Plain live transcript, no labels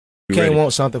can't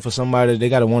want something for somebody, they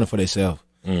gotta want it for themselves.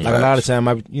 Like a lot of time,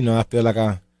 I feel like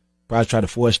I probably try to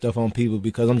force stuff on people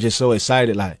because I'm just so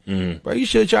excited. Like, bro, you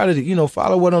should try to,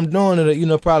 follow what I'm doing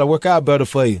and, probably work out better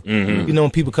for you. When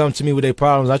people come to me with their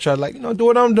problems, I try to, do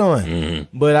what I'm doing.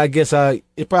 But I guess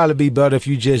it'd probably be better if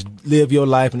you just live your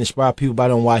life and inspire people by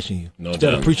them watching you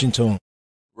instead of preaching to them.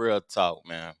 Real talk,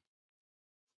 man.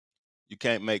 You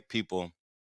can't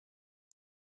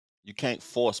you can't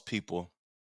force people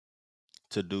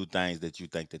to do things that you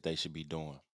think that they should be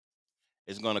doing.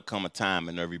 It's going to come a time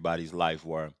in everybody's life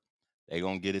where they're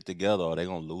going to get it together or they're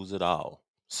going to lose it all.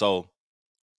 So,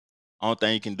 only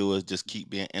thing you can do is just keep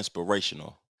being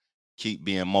inspirational, keep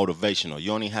being motivational. You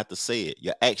don't even have to say it.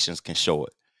 Your actions can show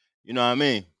it. You know what I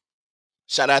mean?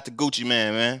 Shout out to Gucci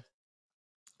man.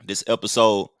 This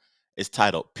episode is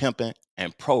titled Pimping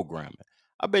and Programming.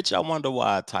 I bet y'all wonder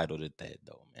why I titled it that,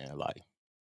 though, man. Like,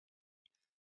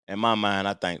 in my mind,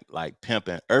 I think, like,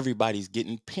 pimping, everybody's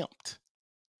getting pimped.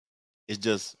 It's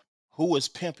just, who is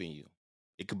pimping you?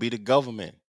 It could be the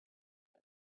government.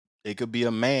 It could be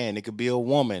a man. It could be a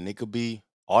woman. It could be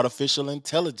artificial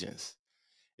intelligence.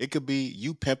 It could be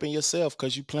you pimping yourself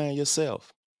because you playing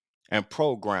yourself. And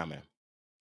programming.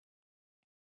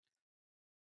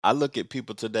 I look at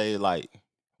people today like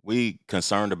we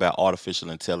concerned about artificial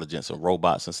intelligence and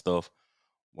robots and stuff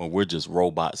when we're just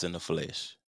robots in the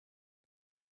flesh.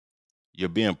 You're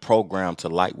being programmed to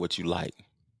like what you like.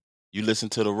 You listen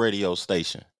to the radio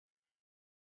station.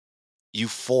 You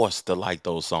forced to like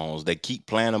those songs. They keep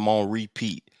playing them on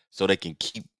repeat so they can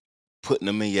keep putting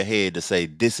them in your head to say,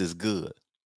 this is good.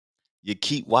 You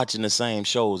keep watching the same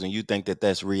shows and you think that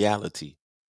that's reality.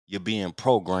 You're being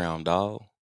programmed, dog.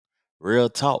 Real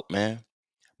talk, man.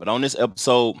 But on this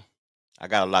episode, I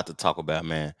got a lot to talk about,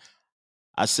 man.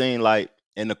 I seen like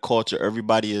in the culture,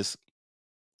 everybody is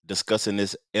discussing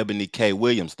this Ebony K.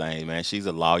 Williams thing, man. She's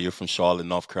a lawyer from Charlotte,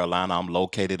 North Carolina. I'm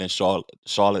located in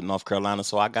Charlotte, North Carolina.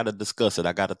 So I got to discuss it.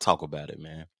 I got to talk about it,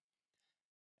 man.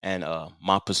 And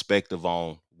my perspective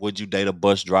on would you date a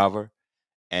bus driver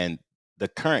and the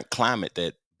current climate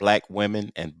that black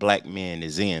women and black men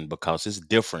is in, because it's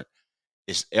different.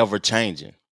 It's ever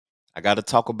changing. I got to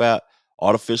talk about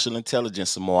artificial intelligence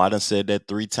some more. I done said that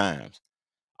 3 times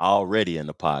already in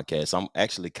the podcast. I'm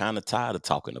actually kind of tired of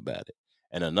talking about it.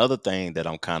 And another thing that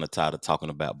I'm kind of tired of talking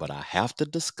about, but I have to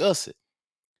discuss it,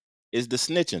 is the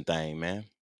snitching thing, man.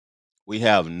 We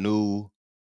have new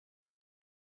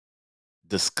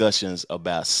discussions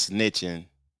about snitching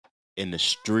in the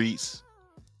streets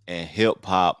and hip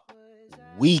hop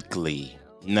weekly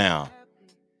now.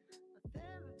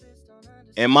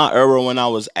 In my era when I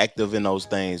was active in those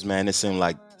things, man, it seemed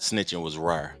like snitching was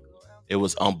rare. It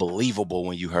was unbelievable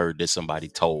when you heard that somebody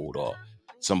told or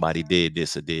somebody did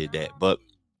this or did that. But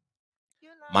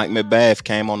Mike McBath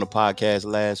came on the podcast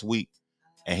last week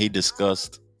and he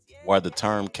discussed where the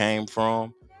term came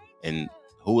from and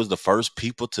who was the first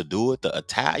people to do it. The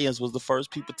Italians was the first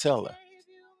people telling.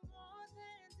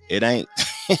 It ain't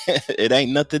it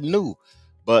ain't nothing new,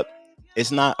 but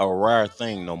it's not a rare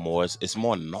thing no more. It's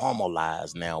more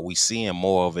normalized now. We seeing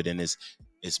more of it, and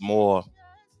it's more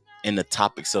in the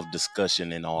topics of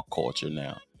discussion in our culture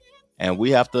now. And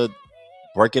we have to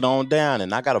break it on down.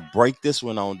 And I got to break this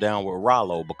one on down with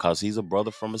Rollo because he's a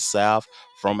brother from the South,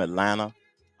 from Atlanta.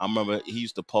 I remember he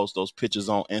used to post those pictures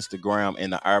on Instagram in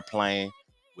the airplane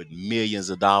with millions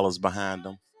of dollars behind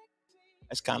them.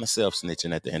 That's kind of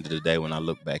self-snitching at the end of the day when I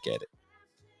look back at it.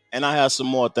 And I have some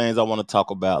more things I want to talk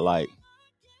about. Like,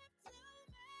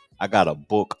 I got a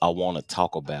book I want to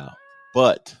talk about,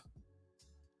 but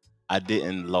I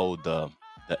didn't load the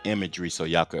imagery so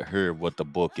y'all could hear what the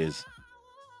book is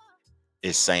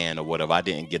saying or whatever. I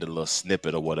didn't get a little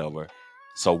snippet or whatever,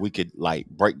 so we could like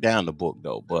break down the book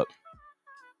though. But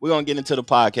we're gonna get into the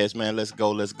podcast, man. Let's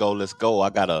go. I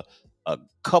got a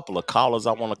couple of callers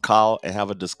I want to call and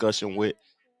have a discussion with,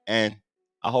 and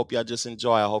I hope y'all just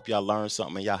enjoy. I hope y'all learn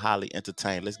something and y'all highly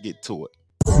entertained. Let's get to it.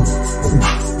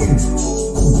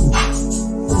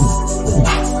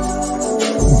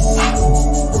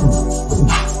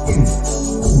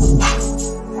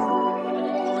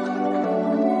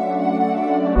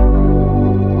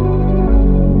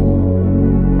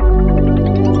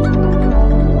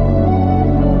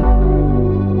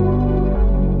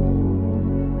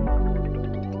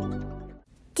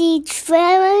 The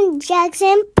Trevor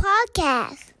Jackson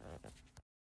Podcast.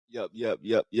 Yep.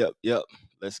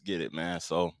 Let's get it, man.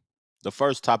 So the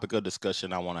first topic of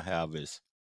discussion I want to have is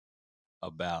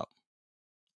about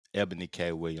Ebony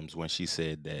K. Williams when she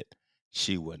said that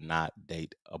she would not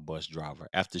date a bus driver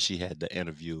after she had the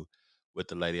interview with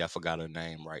the lady. I forgot her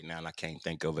name right now, and I can't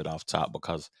think of it off top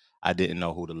because I didn't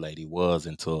know who the lady was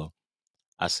until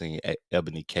I seen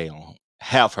Ebony K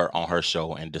have her on her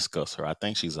show and discuss her. I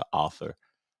think she's an author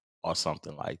or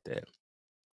something like that.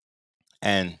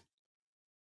 And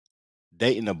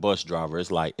dating a bus driver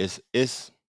is like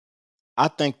it's I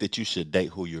think that you should date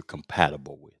who you're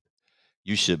compatible with.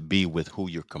 You should be with who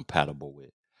you're compatible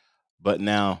with. But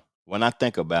now when I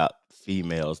think about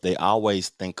females, they always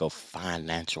think of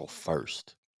financial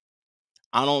first.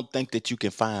 I don't think that you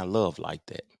can find love like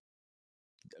that.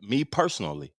 Me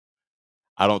personally,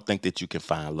 I don't think that you can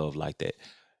find love like that.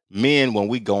 Men, when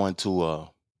we go into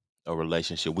a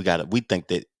relationship, we think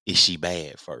that is she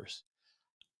bad first.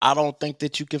 I don't think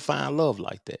that you can find love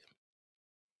like that.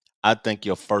 I think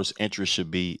your first interest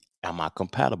should be, am I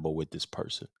compatible with this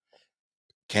person?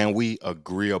 Can we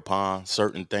agree upon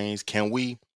certain things? Can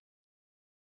we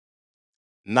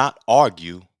not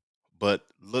argue, but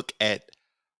look at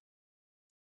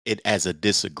it as a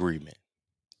disagreement?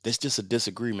 That's just a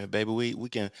disagreement, baby. We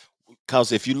can,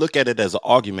 because if you look at it as an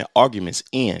argument, arguments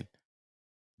end,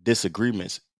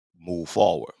 disagreements move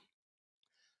forward.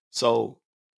 So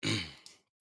I'm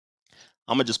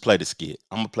gonna just play the skit.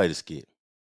 I'm gonna play the skit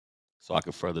so I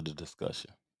can further the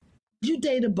discussion. You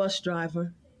date a bus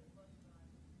driver?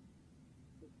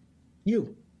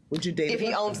 Would you date If a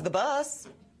he bus owns driver? the bus,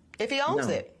 if he owns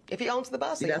No. it, if he owns the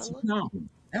bus, See, he that's owns a it. problem.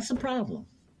 That's a problem.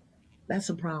 That's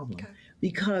a problem. Okay.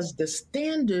 Because the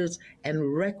standards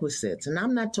and requisites, and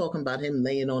I'm not talking about him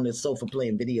laying on his sofa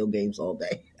playing video games all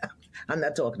day. I'm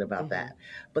not talking about that.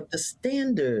 But the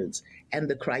standards and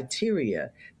the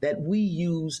criteria that we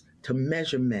use to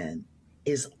measure men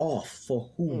is off for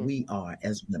who we are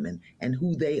as women and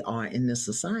who they are in this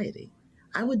society.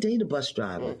 I would date a bus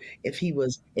driver if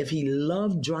he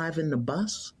loved driving the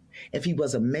bus, if he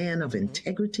was a man of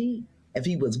integrity, if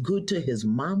he was good to his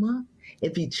mama,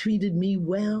 if he treated me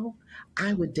well,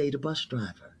 I would date a bus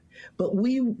driver. But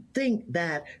we think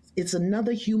that it's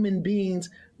another human being's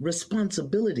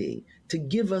responsibility to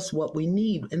give us what we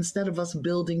need instead of us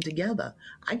building together.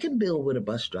 I can build with a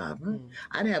bus driver.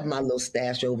 I'd have my little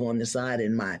stash over on the side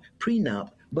in my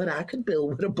prenup, but I could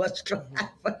build with a bus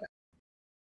driver.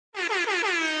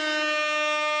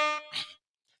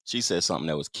 She said something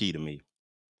that was key to me.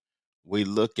 We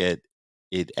look at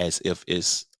it as if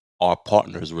it's our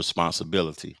partner's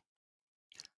responsibility.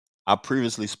 I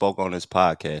previously spoke on this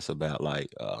podcast about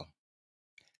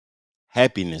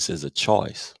happiness is a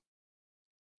choice.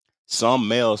 Some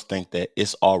males think that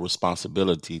it's our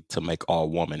responsibility to make our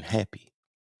woman happy.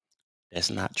 That's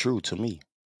not true to me.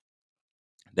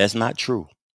 That's not true.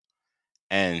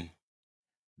 And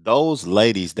those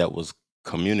ladies that was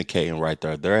communicating right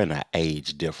there, they're in an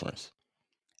age difference.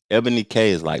 Ebony K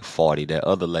is like 40. That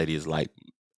other lady is like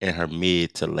in her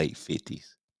mid to late 50s.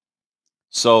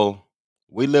 So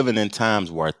we living in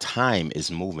times where time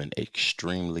is moving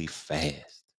extremely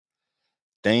fast.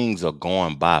 Things are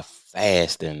going by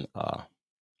fast, and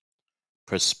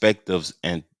perspectives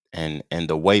and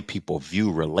the way people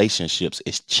view relationships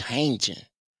is changing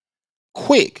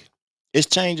quick. It's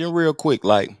changing real quick.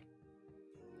 Like,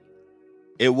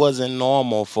 it wasn't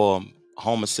normal for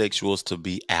homosexuals to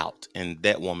be out in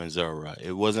that woman's era.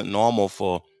 It wasn't normal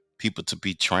for people to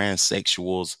be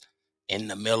transsexuals in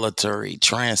the military,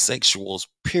 transsexuals,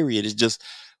 period. It's just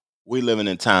we living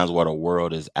in times where the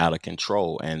world is out of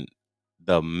control and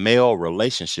the male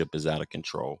relationship is out of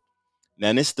control.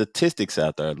 Now, there's statistics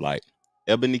out there like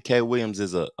Ebony K. Williams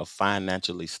is a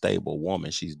financially stable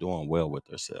woman. She's doing well with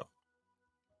herself.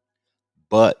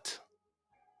 But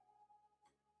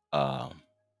um,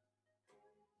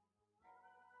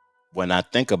 when I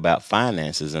think about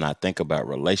finances and I think about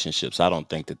relationships, I don't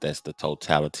think that that's the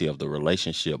totality of the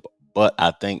relationship. But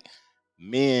I think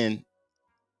men,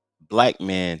 black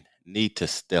men, need to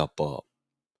step up.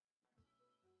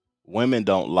 Women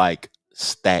don't like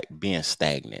being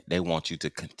stagnant. They want you to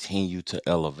continue to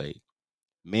elevate.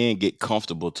 Men get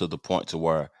comfortable to the point to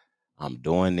where I'm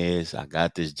doing this, I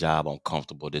got this job, I'm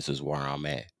comfortable, this is where I'm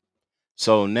at.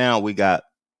 So now we got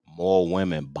more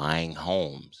women buying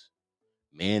homes.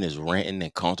 Men is renting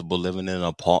and comfortable living in an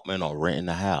apartment or renting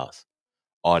a house.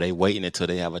 Or they waiting until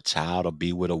they have a child or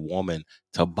be with a woman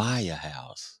to buy a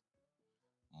house.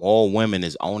 More women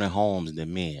is owning homes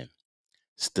than men.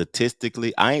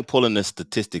 Statistically, I ain't pulling the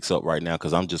statistics up right now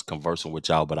because I'm just conversing with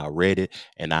y'all, but I read it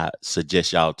and I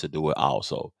suggest y'all to do it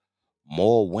also.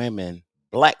 More women,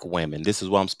 black women, this is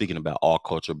what I'm speaking about, all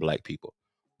culture black people.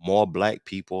 More black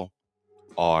people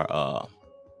are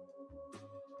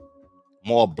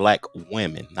more black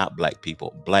women, not black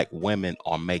people. Black women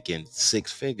are making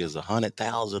six figures,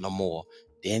 100,000 or more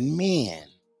than men.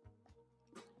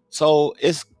 So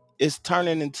it's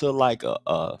turning into like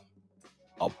a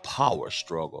power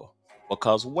struggle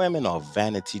because women are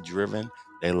vanity driven.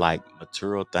 They like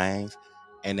material things,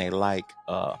 and they like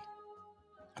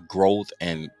growth,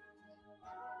 and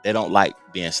they don't like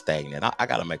being stagnant. I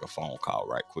gotta make a phone call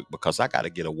right quick because I gotta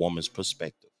get a woman's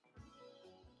perspective.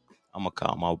 I'm gonna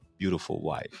call my beautiful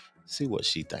wife, see what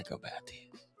she think about this.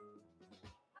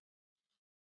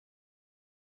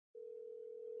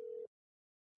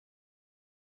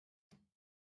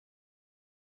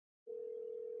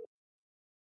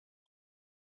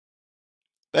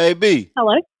 Baby,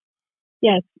 Hello?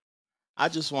 Yes. I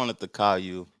just wanted to call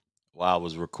you while I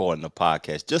was recording the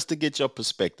podcast just to get your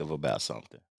perspective about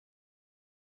something.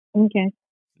 Okay.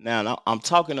 Now I'm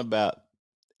talking about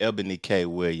Ebony K.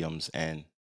 Williams, and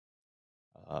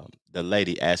the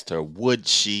lady asked her, would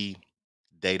she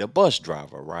date a bus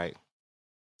driver, right?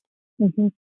 hmm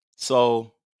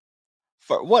So,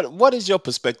 what is your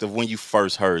perspective when you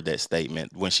first heard that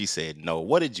statement when she said no?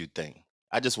 What did you think?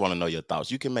 I just want to know your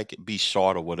thoughts. You can make it be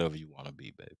short or whatever you want to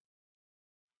be, baby.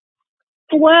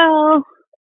 Well,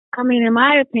 I mean, in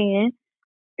my opinion,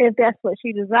 if that's what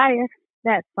she desires,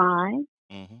 that's fine.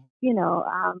 Hmm.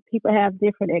 People have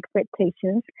different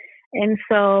expectations. And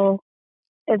so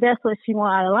if that's what she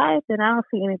wants out of life, then I don't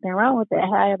see anything wrong with that.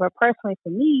 However, personally for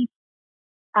me,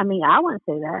 I mean, I wouldn't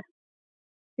say that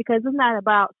because it's not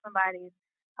about somebody's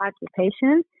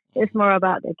occupation. It's more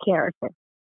about their character.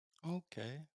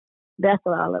 Okay, That's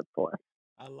what I look for.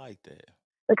 I like that.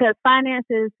 Because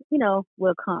finances,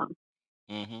 will come.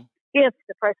 Hmm. If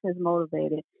the person is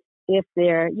motivated, if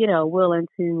they're, willing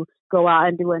to go out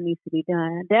and do what needs to be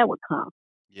done, that would come.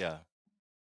 Yeah.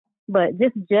 But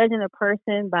just judging a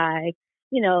person by,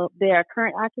 their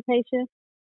current occupation,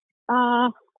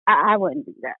 I wouldn't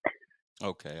do that.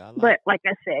 Okay, I like. But like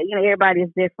I said, everybody is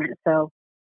different. So,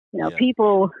 Yeah.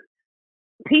 people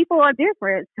are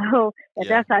different. So if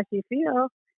Yeah. that's how she feels,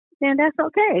 then that's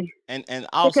okay. And Because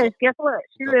also, guess what?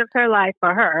 She go, lives her life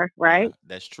for her, yeah, right?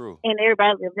 that's true. And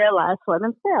everybody lives their lives for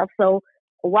themselves. So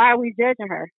why are we judging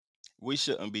her? We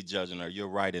shouldn't be judging her. You're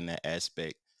right in that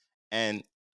aspect. And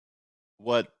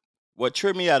what what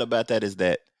tripped me out about that is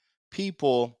that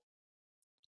people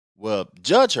will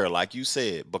judge her, like you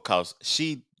said, because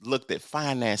she looked at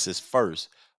finances first.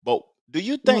 But do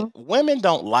you think Mhm. women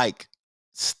don't like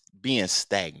being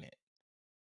stagnant?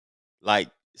 Like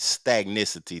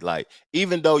stagnicity. Like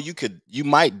even though you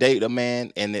might date a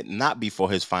man and it not be for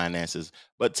his finances,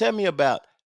 but tell me about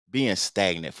being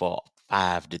stagnant for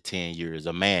 5 to 10 years,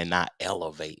 a man not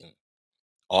elevating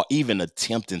or even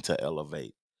attempting to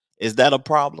elevate. Is that a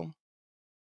problem?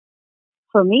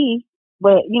 For me,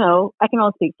 but I can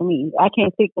only speak for me. I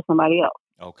can't speak for somebody else,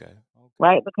 Okay. Okay.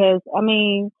 right? Because I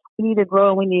mean, we need to grow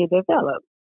and we need to develop.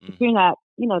 If you're Hmm. not,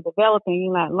 developing,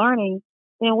 you're not learning,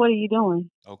 then what are you doing?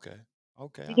 Okay.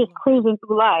 Okay. You're just cruising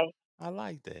through life. I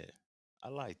like that. I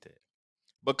like that.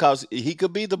 Because he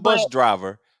could be the bus But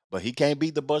driver, but he can't be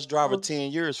the bus driver mm,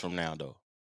 10 years from now though.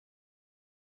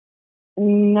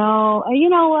 no, you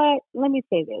know what? Let me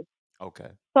say this. Okay.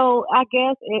 So I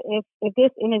guess if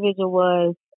this individual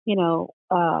was,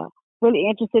 really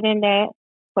interested in that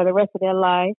for the rest of their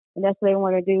life, and that's what they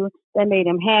want to do, that made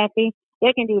them happy,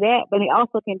 they can do that, but they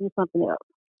also can do something else.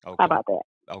 How Okay. about that?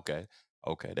 Okay.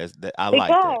 Okay. That's that. I like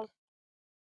that. Because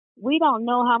we don't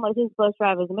know how much this bus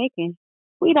driver is making.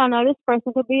 We don't know this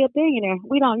person could be a billionaire.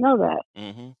 We don't know that.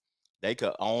 Hmm. They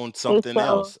could own And something so,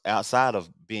 else outside of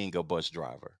being a bus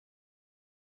driver.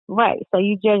 right. So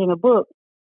you judging a book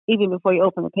even before you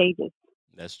open the pages.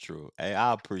 That's true. Hey,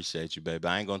 I appreciate you, baby.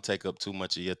 I ain't gonna take up too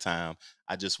much of your time.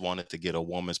 I just wanted to get a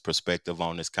woman's perspective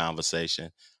on this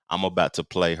conversation. I'm about to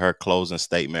play her closing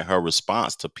statement, her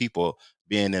response to people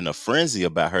being in a frenzy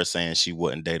about her saying she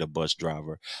wouldn't date a bus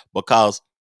driver. Because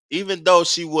even though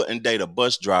she wouldn't date a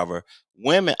bus driver,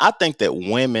 I think that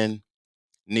women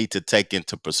need to take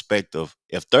into perspective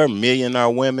if they're millionaire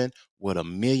women, would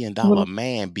 $1 million Mhm.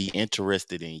 man be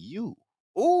interested in you?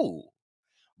 Ooh.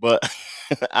 But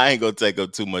I ain't gonna take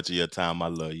up too much of your time. I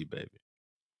love you, baby.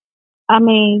 I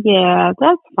mean, yeah,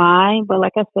 that's fine. But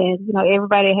like I said,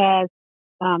 everybody has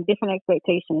different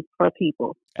expectations for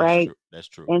people, That's right? true. That's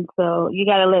true. And so you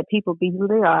got to let people be who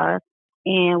they are.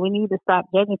 And we need to stop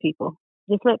judging people.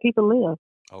 Just let people live.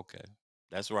 Okay.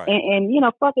 That's right. And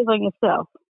focus on yourself,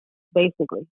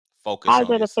 basically. Focus How's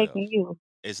on that yourself. affecting you?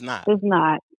 It's not. It's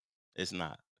not. It's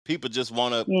not. People just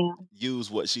want to Yeah.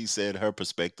 use what she said, her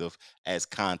perspective, as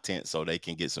content so they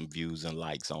can get some views and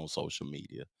likes on social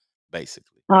media,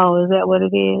 basically. Oh, is that what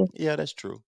it is? Yeah, that's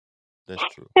true. That's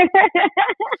true.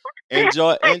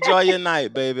 Enjoy your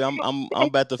night, baby. I'm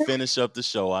about to finish up the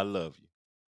show. I love you.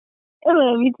 I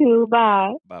love you too.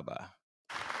 Bye. Bye bye.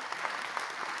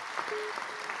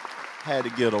 Had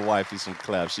to give the wifey some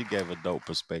claps. She gave a dope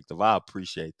perspective. I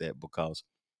appreciate that because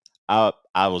I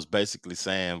was basically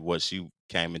saying what she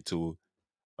came into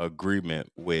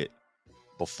agreement with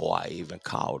before I even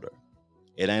called her.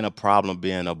 It ain't a problem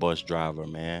being a bus driver,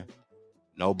 man.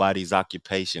 Nobody's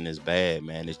occupation is bad,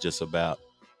 man. It's just about,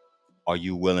 are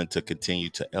you willing to continue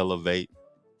to elevate?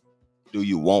 Do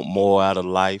you want more out of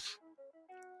life?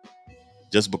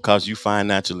 Just because you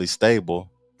financially stable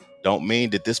don't mean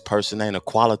that this person ain't a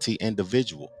quality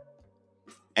individual.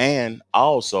 And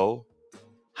also,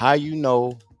 how you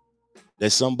know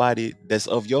that somebody that's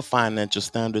of your financial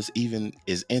standards even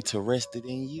is interested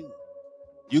in you?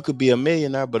 You could be a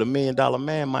millionaire, but $1 million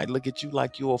man might look at you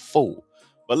like you're a fool.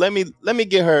 But let me let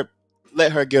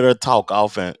her get her talk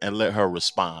off and let her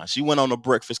respond. She went on the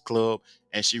Breakfast Club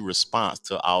and she responds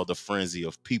to all the frenzy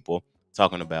of people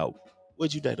talking about,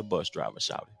 would you date a bus driver,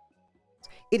 shouted?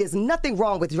 It is nothing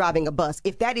wrong with driving a bus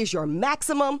if that is your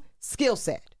maximum skill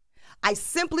set. I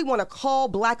simply want to call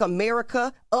Black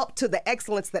America up to the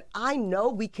excellence that I know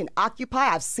we can occupy.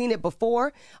 I've seen it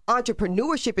before.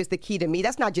 Entrepreneurship is the key to me.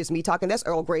 That's not just me talking. That's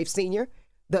Earl Graves Sr.,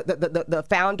 the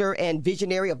founder and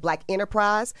visionary of Black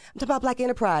Enterprise. I'm talking about Black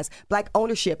Enterprise, Black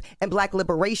ownership, and Black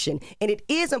liberation. And it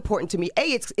is important to me.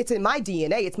 It's in my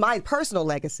DNA. It's my personal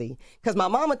legacy. Because my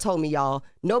mama told me, y'all,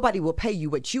 nobody will pay you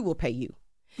what you will pay you.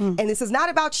 And this is not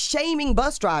about shaming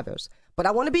bus drivers, but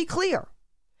I want to be clear.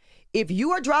 If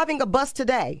you are driving a bus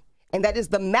today, and that is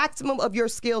the maximum of your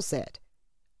skill set,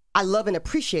 I love and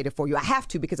appreciate it for you. I have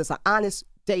to, because it's an honest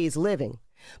day's living.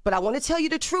 But I want to tell you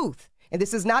the truth. And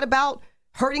this is not about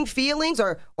hurting feelings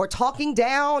or talking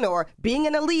down or being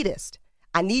an elitist.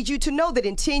 I need you to know that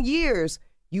in 10 years,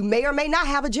 you may or may not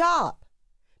have a job,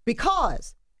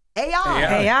 because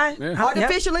AI. Yeah.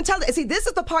 Artificial intelligence. See, this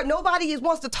is the part nobody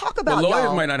wants to talk about. The lawyers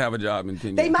y'all might not have a job in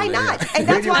 10 years. They might not, and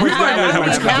that's why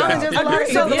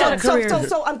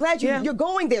so I'm glad you're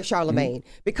going there, Charlamagne,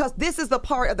 because this is the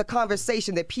part of the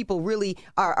conversation that people really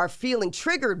are feeling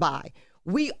triggered by.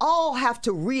 We all have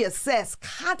to reassess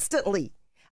constantly.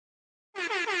 The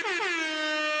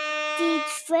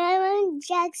Trevor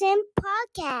Jackson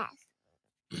Podcast.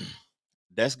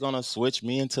 That's gonna switch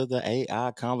me into the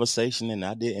AI conversation, and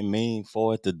I didn't mean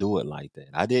for it to do it like that.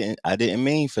 I didn't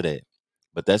mean for that.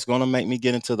 But that's gonna make me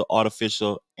get into the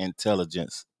artificial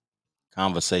intelligence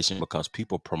conversation because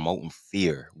people promoting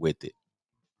fear with it.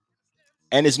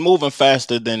 And it's moving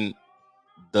faster than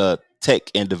the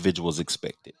tech individuals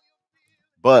expected.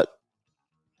 But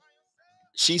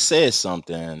she said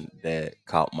something that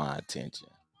caught my attention.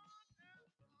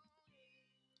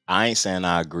 I ain't saying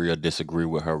I agree or disagree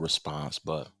with her response,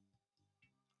 but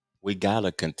we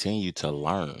gotta continue to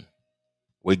learn.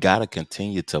 We gotta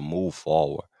continue to move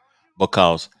forward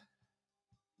because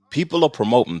people are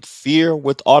promoting fear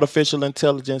with artificial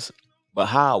intelligence, but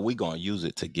how are we gonna use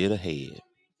it to get ahead?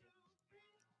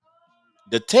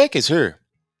 The tech is here.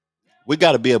 We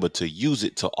gotta be able to use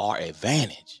it to our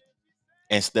advantage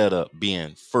instead of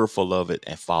being fearful of it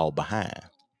and fall behind.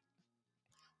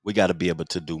 We got to be able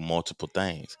to do multiple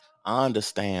things. I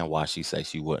understand why she says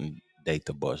she wouldn't date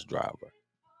the bus driver,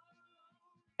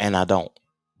 and I don't.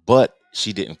 But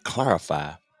she didn't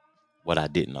clarify what I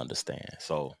didn't understand.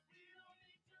 So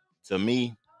to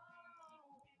me,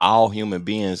 all human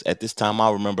beings at this time,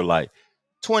 I remember like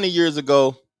 20 years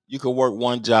ago, you could work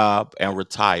one job and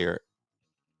retire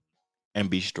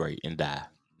and be straight and die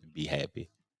and be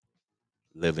happy,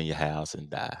 live in your house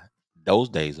and die. Those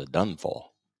days are done for.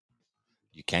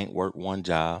 You can't work one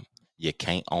job. You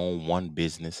can't own one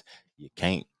business. You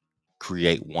can't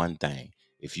create one thing.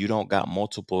 If you don't got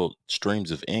multiple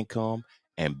streams of income,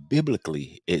 and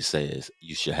biblically it says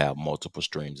you should have multiple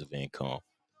streams of income,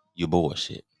 you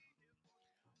bullshit.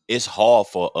 It's hard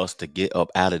for us to get up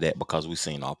out of that because we've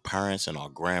seen our parents and our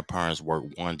grandparents work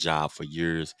one job for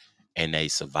years and they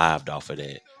survived off of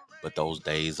that. But those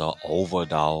days are over,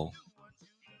 dog.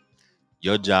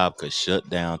 Your job could shut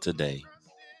down today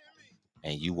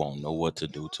and you won't know what to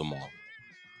do tomorrow.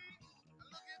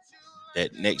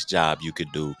 That next job you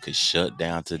could do could shut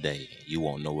down today and you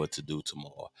won't know what to do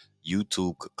tomorrow.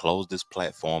 YouTube could close this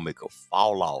platform. It could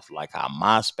fall off like how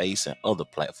MySpace and other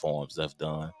platforms have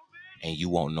done. And you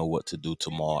won't know what to do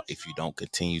tomorrow if you don't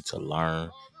continue to learn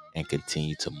and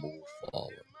continue to move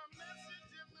forward.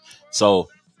 So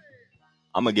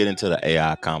I'm going to get into the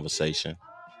AI conversation.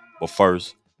 But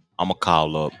first, I'm going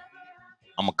to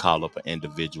call up an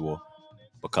individual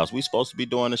because we supposed to be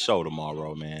doing a show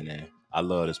tomorrow, man. And I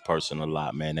love this person a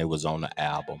lot, man. They was on the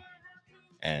album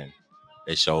and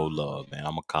they showed love, man.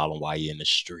 I'm gonna call him while he in the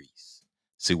streets.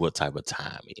 See what type of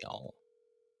time he on.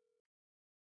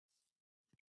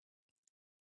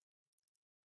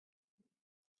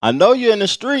 I know you're in the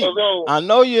street. Hello. I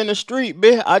know you're in the street,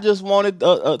 bitch. I just wanted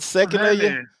a second of you.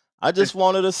 happening? I just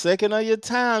wanted a second of your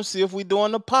time. See if we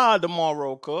doing the pod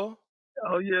tomorrow, cuz.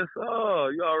 Oh, yes,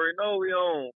 sir. You already know we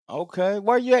on. Okay.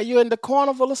 Where you at? You in the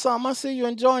carnival or something? I see you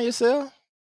enjoying yourself.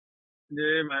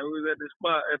 Yeah, man. We was at the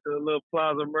spot at the little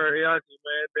Plaza Mariachi,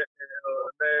 man. That in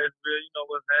Nashville. You know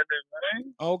what's happening,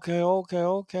 man.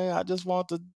 Okay. I just want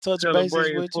to touch bases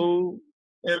Celebrating with you. food,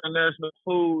 International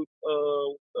Food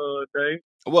Day.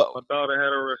 What? My daughter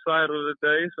had a recital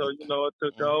today, so you know I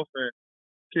took off and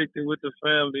kicked it with the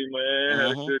family, man.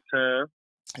 Had a good time.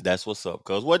 That's what's up,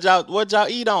 cuz. What y'all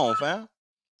eat on, fam?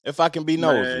 If I can be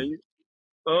nosy.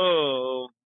 Man,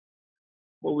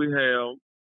 what we have?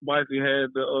 Wifey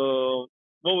had the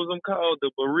what was them called?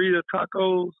 The burrito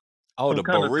tacos. Oh, the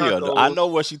kind of burrito. tacos. I know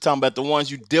what she talking about. The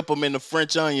ones you dip them in the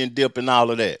French onion dip and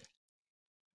all of that.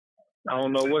 I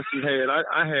don't know what she had.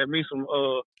 I had me some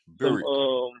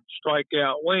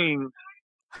strikeout wings.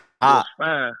 Hot.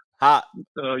 Fine. Hot.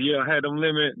 Yeah, I had them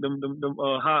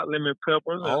hot lemon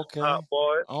peppers. Okay. Hot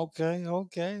boys.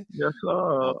 Okay. Yes, sir.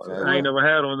 Okay, I ain't never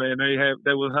had them there.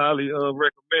 They was highly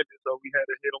recommended, so we had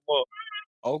to hit them up.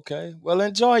 Okay. Well,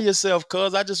 enjoy yourself,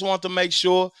 cuz. I just want to make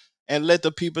sure and let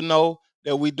the people know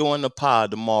that we doing the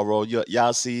pod tomorrow.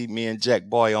 Y'all see me and Jack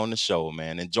Boy on the show,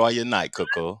 man. Enjoy your night,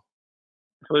 Cuckoo.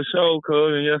 For sure,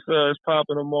 cuz. And yes, sir, it's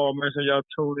popping tomorrow. Make sure y'all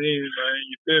tune in, man.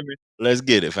 You feel me? Let's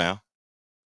get it, fam.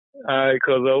 All right,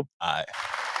 cuzzo. All right.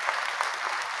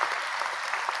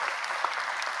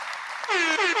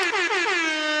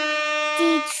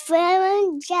 The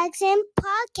Trevor Jackson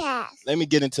Podcast. Let me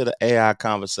get into the AI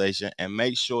conversation and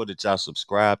make sure that y'all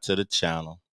subscribe to the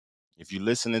channel. If you're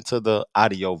listening to the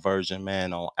audio version,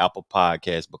 man, on Apple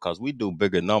Podcasts, because we do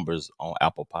bigger numbers on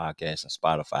Apple Podcasts and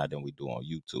Spotify than we do on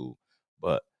YouTube.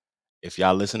 But if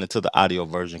y'all listening to the audio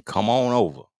version, come on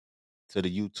over to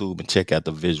the YouTube and check out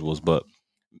the visuals. But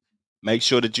make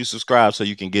sure that you subscribe so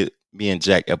you can get me and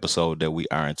Jack episode that we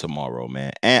airing tomorrow,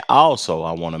 man. And also,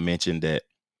 I want to mention that,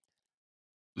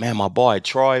 man, my boy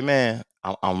Troy, man,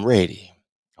 I'm ready.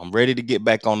 I'm ready to get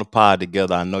back on the pod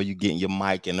together. I know you getting your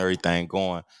mic and everything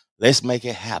going. Let's make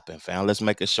it happen, fam. Let's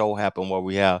make a show happen where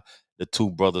we have the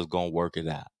two brothers gonna work it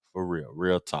out. For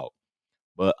real talk.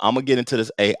 But I'm gonna get into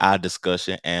this AI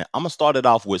discussion and I'm gonna start it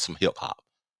off with some hip hop.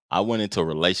 I went into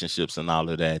relationships and all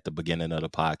of that at the beginning of the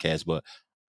podcast, but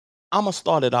I'm gonna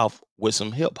start it off with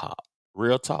some hip hop.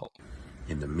 Real talk.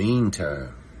 In the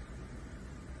meantime,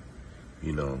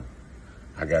 you know,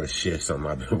 I got to share something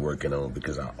I've been working on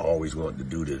because I always wanted to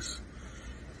do this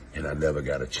and I never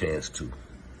got a chance to.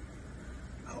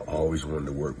 I always wanted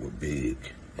to work with Big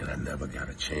and I never got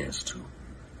a chance to.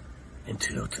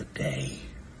 Until today,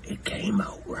 it came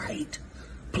out right.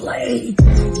 Play.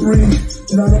 Breathe,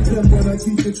 not a pimp, but I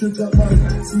keep the trick up my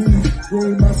sleeve.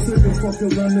 Roll my cigarette, fuck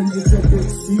around and get your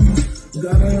bitch seized.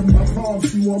 Got her in my palm,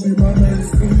 she won't be my man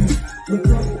squeeze. Look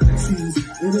up, cheese,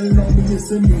 it ain't on me,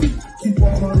 it's in me. Keep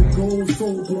all my gold so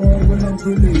long when I'm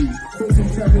grinning. Put some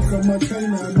cabbage on my chain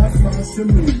and my smile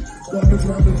shimmy. Garbage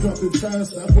round drop the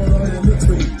trash, I put her in the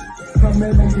tree. My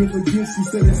man don't give a gift, she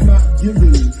said it's not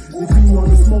giving. If you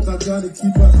wanna smoke, I gotta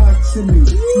keep a hot chimney.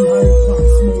 See how it pop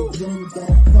smoke, young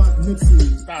dog pot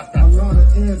Nipsey. Stop. A lot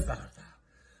of air.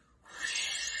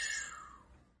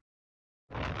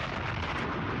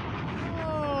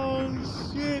 Oh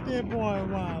shit, that boy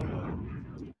wild.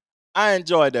 I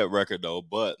enjoyed that record though,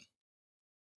 but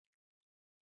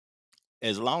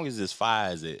as long as it's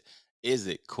fire, is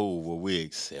it cool? Will we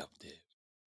accept it?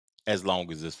 As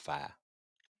long as it's fire.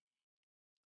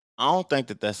 I don't think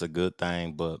that that's a good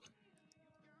thing, but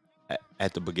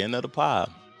at the beginning of the pod,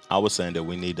 I was saying that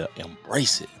we need to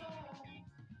embrace it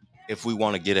if we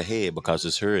want to get ahead because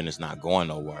it's here and it's not going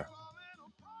nowhere.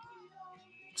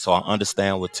 So I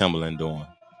understand what Timberland doing.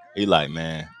 He like,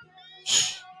 man,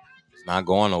 it's not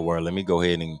going nowhere. Let me go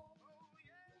ahead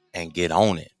and get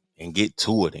on it and get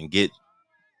to it and get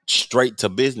straight to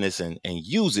business and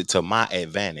use it to my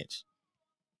advantage.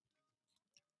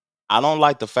 I don't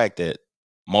like the fact that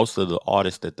most of the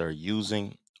artists that they're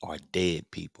using are dead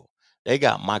people. They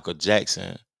got Michael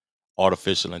Jackson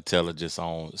artificial intelligence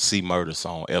on C Murder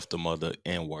song, F the mother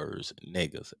N-words,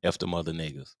 niggas, F the mother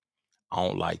niggas. I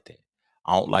don't like that.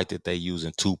 I don't like that they're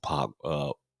using Tupac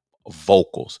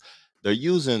vocals. They're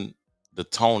using the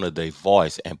tone of their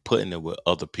voice and putting it with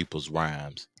other people's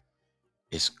rhymes.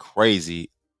 It's crazy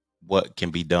what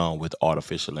can be done with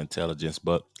artificial intelligence,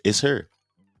 but it's here.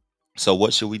 So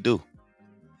what should we do?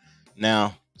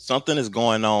 Now, something is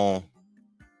going on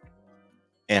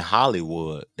in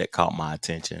Hollywood that caught my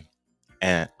attention.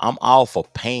 And I'm all for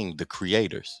paying the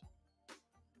creators.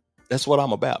 That's what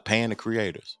I'm about, paying the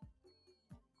creators.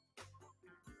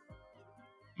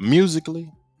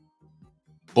 musically,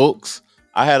 books.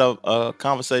 I had a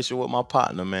conversation with my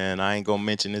partner, man. I ain't gonna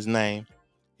mention his name.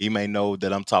 He may know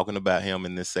that I'm talking about him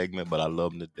in this segment, but I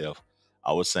love him to death.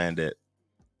 I was saying that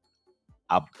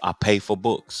I pay for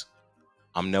books.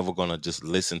 I'm never gonna just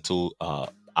listen to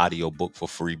audio book for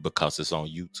free because it's on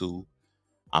YouTube.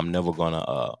 I'm never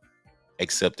gonna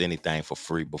accept anything for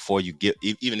free. Before you give,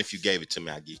 even if you gave it to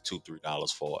me, I give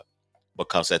 $2-3 for it.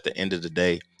 Because at the end of the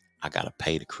day, I gotta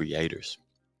pay the creators.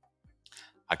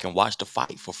 I can watch the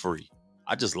fight for free.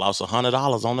 I just lost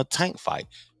 $100 on the Tank fight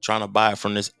trying to buy it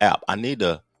from this app. I need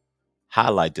to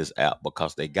highlight this app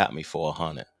because they got me for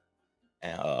 $100.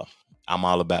 And I'm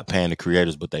all about paying the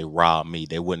creators, but they robbed me.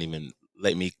 They wouldn't even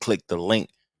let me click the link.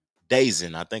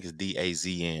 Dazn, I think it's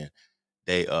DAZN.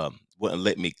 They wouldn't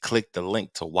let me click the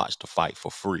link to watch the fight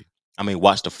for free. I mean,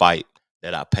 watch the fight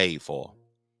that I paid for.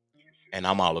 And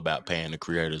I'm all about paying the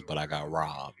creators, but I got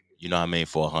robbed. You know what I mean?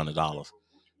 For $100.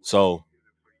 So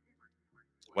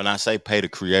when I say pay the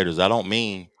creators, I don't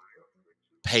mean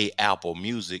pay Apple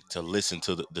Music to listen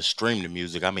to the stream the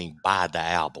music. I mean buy the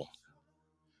album.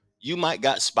 You might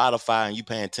got Spotify and you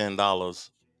paying $10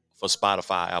 for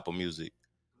Spotify, Apple Music,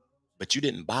 but you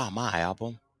didn't buy my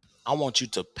album. I want you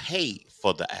to pay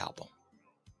for the album.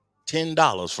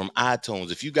 $10 from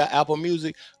iTunes. If you got Apple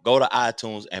Music, go to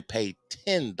iTunes and pay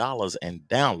 $10 and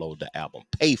download the album.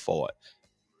 Pay for it.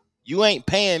 You ain't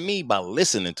paying me by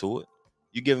listening to it.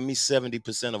 You giving me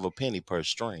 70% of a penny per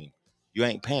stream. You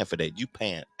ain't paying for that. You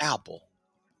paying Apple.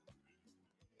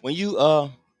 When you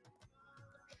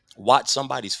watch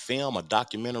somebody's film, a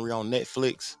documentary on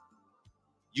Netflix,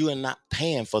 you are not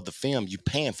paying for the film. You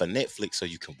paying for Netflix so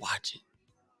you can watch it.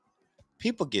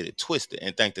 People get it twisted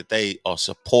and think that they are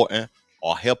supporting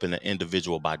or helping an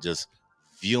individual by just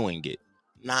viewing it.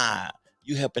 Nah,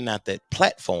 you helping out that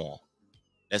platform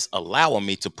that's allowing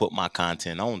me to put my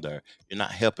content on there. You're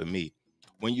not helping me.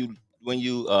 When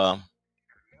you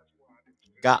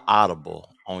got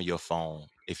Audible on your phone,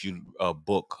 if you a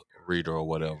book reader or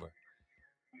whatever,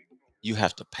 you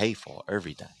have to pay for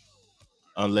everything.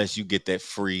 Unless you get that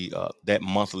free that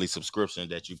monthly subscription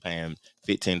that you paying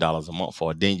 $15 a month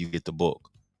for, then you get the book.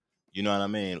 You know what I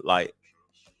mean? Like,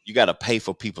 you got to pay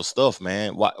for people's stuff,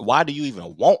 man. Why do you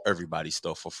even want everybody's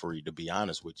stuff for free, to be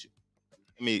honest with you?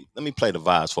 Let me play the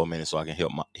vibes for a minute so I can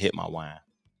hit my wine.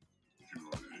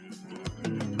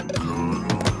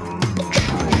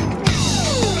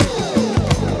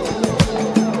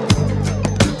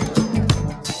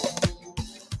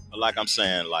 Like I'm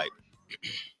saying, like,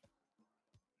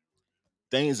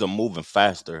 things are moving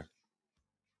faster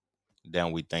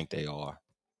than we think they are.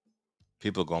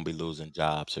 People are going to be losing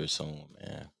jobs here soon,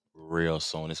 man. Real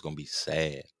soon. It's going to be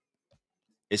sad.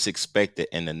 It's expected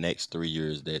in the next 3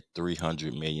 years that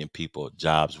 300 million people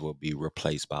jobs will be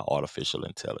replaced by artificial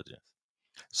intelligence.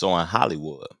 So in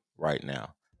Hollywood right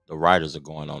now, the writers are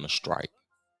going on a strike.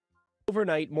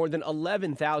 Overnight, more than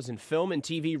 11,000 film and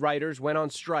TV writers went on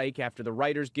strike after the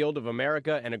Writers Guild of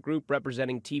America and a group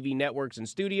representing TV networks and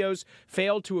studios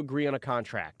failed to agree on a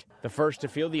contract. The first to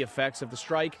feel the effects of the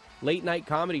strike, late-night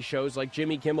comedy shows like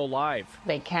Jimmy Kimmel Live.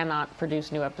 They cannot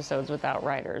produce new episodes without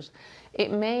writers.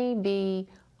 It may be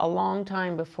a long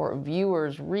time before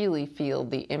viewers really feel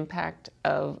the impact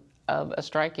of a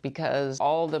strike because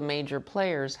all the major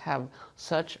players have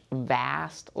such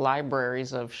vast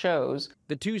libraries of shows.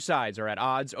 The two sides are at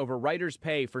odds over writers'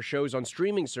 pay for shows on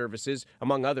streaming services,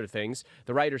 among other things.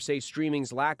 The writers say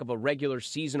streaming's lack of a regular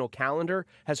seasonal calendar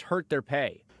has hurt their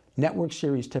pay. Network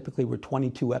series typically were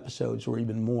 22 episodes or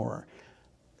even more.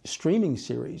 Streaming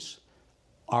series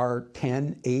are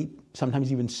 10, 8, sometimes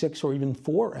even 6 or even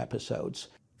 4 episodes.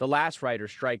 The last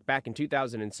writers' strike back in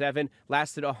 2007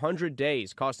 lasted 100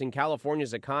 days, costing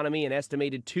California's economy an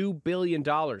estimated $2 billion.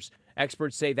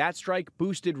 Experts say that strike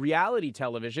boosted reality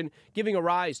television, giving a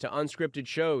rise to unscripted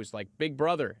shows like Big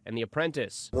Brother and The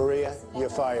Apprentice. Maria,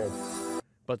 you're fired.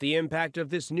 But the impact of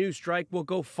this new strike will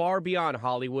go far beyond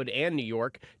Hollywood and New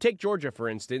York. Take Georgia, for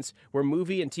instance, where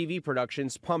movie and TV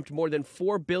productions pumped more than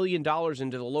 $4 billion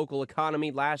into the local economy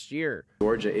last year.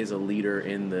 Georgia is a leader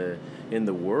in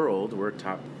the world. We're a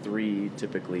top 3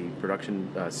 typically production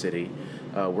city.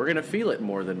 We're going to feel it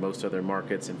more than most other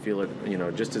markets and feel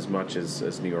it, just as much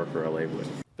as New York or LA would.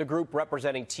 The group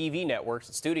representing TV networks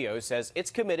and studios says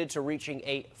it's committed to reaching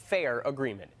a fair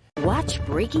agreement. Watch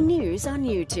breaking news on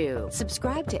YouTube.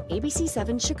 Subscribe to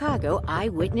ABC7 Chicago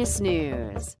Eyewitness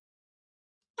News.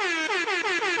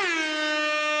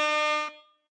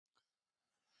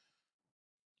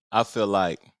 I feel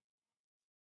like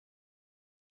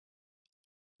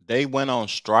they went on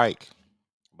strike,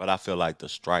 but I feel like the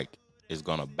strike is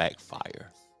going to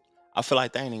backfire. I feel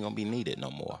like they ain't even going to be needed no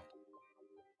more.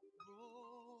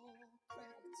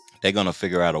 they're gonna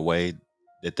figure out a way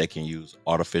that they can use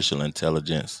artificial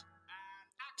intelligence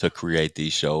to create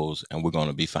these shows, and we're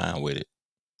gonna be fine with it.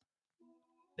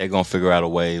 They're gonna figure out a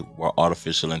way where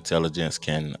artificial intelligence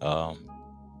can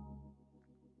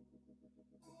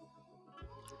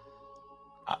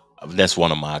that's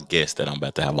one of my guests that I'm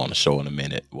about to have on the show in a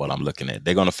minute. What I'm looking at,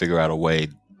 they're gonna figure out a way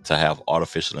to have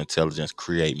artificial intelligence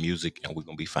create music, and we're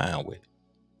gonna be fine with it.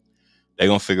 They're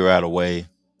gonna figure out a way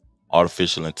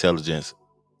artificial intelligence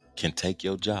can take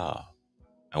your job,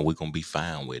 and we're gonna be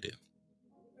fine with it.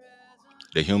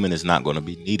 The human is not gonna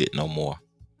be needed no more.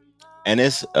 And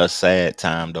it's a sad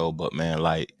time though, but man,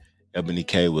 like Ebony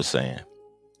K was saying,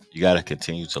 you gotta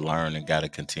continue to learn and gotta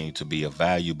continue to be of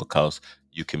value, because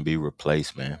you can be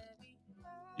replaced, man.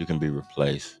 You can be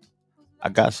replaced. I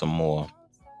got some more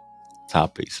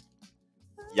topics.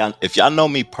 Y'all, if y'all know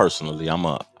me personally,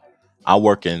 I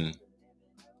work in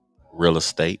real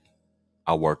estate.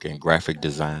 I work in graphic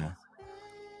design.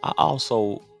 I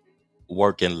also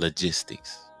work in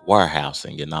logistics,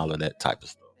 warehousing, and all of that type of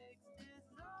stuff.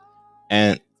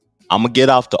 And I'm gonna get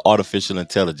off the artificial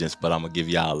intelligence, but I'm gonna give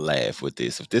y'all a laugh with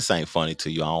this. If this ain't funny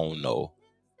to you, I don't know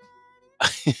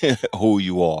who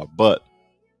you are. But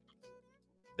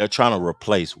they're trying to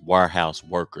replace warehouse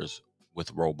workers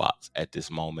with robots at this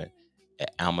moment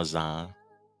at Amazon,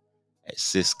 at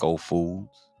Cisco Foods,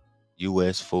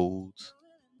 US Foods,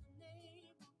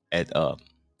 at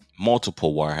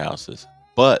multiple warehouses.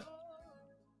 But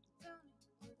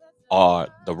are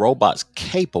the robots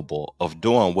capable of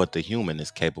doing what the human is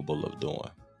capable of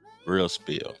doing? Real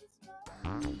spill.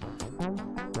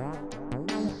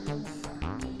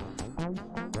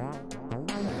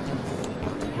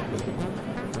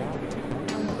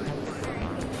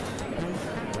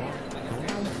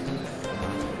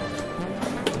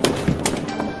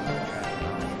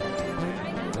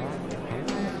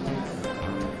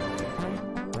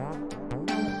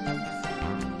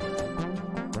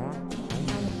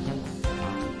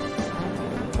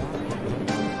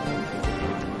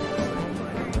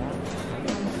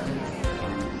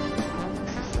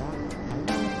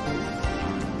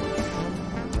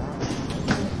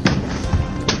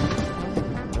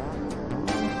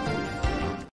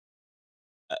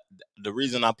 The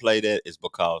reason I play that is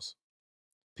because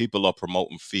people are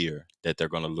promoting fear that they're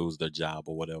going to lose their job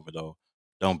or whatever, though.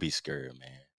 Don't be scared,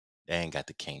 man. They ain't got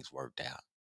the kinks worked out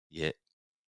yet.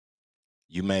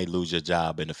 You may lose your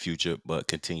job in the future, but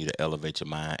continue to elevate your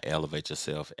mind, elevate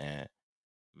yourself, and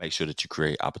make sure that you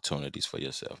create opportunities for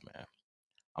yourself, man.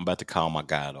 I'm about to call my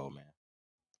guy, though, man.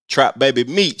 Trap Baby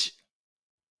Meech.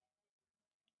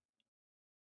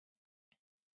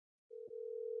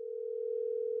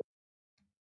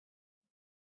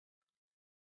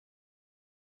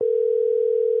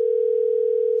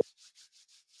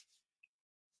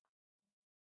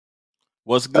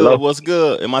 What's good? Hello? What's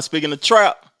good? Am I speaking to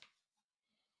Trap?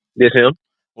 This him?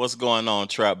 What's going on,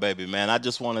 Trap Baby, man? I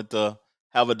just wanted to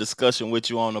have a discussion with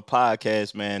you on the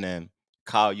podcast, man, and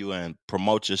call you and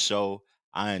promote your show.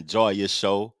 I enjoy your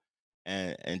show,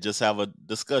 and just have a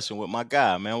discussion with my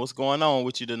guy, man. What's going on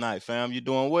with you tonight, fam? You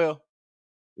doing well?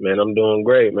 Man, I'm doing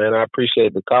great, man. I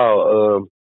appreciate the call.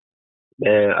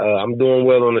 I'm doing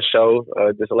well on the show.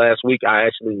 This last week, I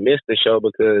actually missed the show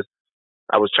because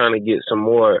I was trying to get some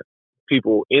more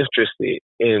people interested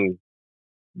in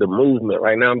the movement.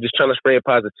 Right now, I'm just trying to spread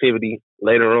positivity.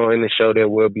 Later on in the show, there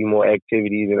will be more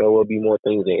activities and there will be more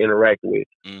things to interact with.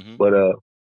 But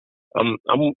I'm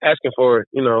asking for,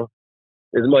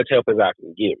 as much help as I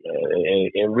can get, man.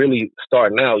 And really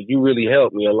starting out, you really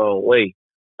helped me a long way.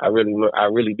 I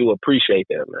really do appreciate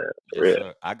that, man. For Yes, real.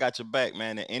 sir. I got your back,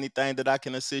 man. And anything that I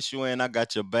can assist you in, I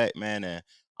got your back, man. And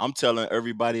I'm telling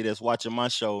everybody that's watching my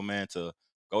show, man, to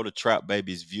go to Trap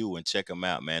Baby's View and check him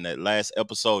out, man. That last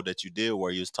episode that you did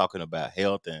where you was talking about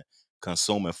health and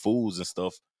consuming foods and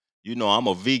stuff. You know, I'm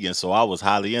a vegan, so I was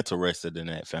highly interested in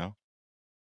that, fam.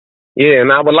 Yeah,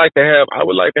 and I would like to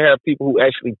have people who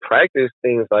actually practice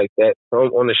things like that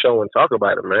on the show and talk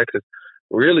about it, man. Because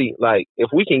really, like, if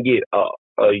we can get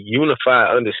a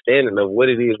unified understanding of what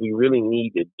it is we really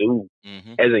need to do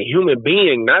as a human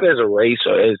being, not as a race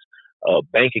or as a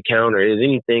bank account or as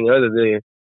anything other than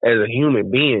as a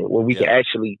human being, where we can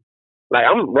actually, like,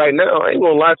 I'm right now, I ain't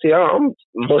gonna lie to y'all, I'm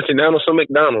munching down on some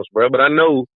McDonald's, bro. But I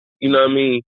know, you know what I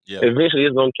mean. Eventually,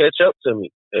 it's gonna catch up to me.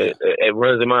 It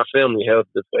runs in my family, health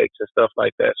defects and stuff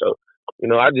like that. So,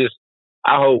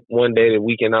 I hope one day that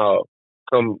we can all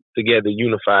come together,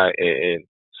 unified, and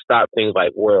stop things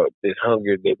like this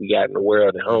hunger that we got in the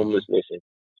world, and homelessness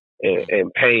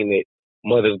and pain that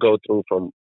mothers go through from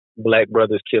black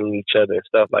brothers killing each other and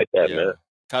stuff like that, man.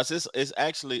 Cause it's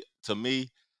actually, to me,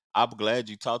 I'm glad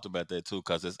you talked about that too,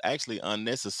 because it's actually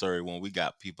unnecessary when we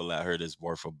got people out here that's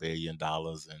worth $1 billion,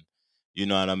 and you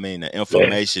know what I mean. The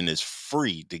information is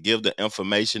free. To give the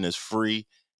information is free,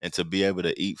 and to be able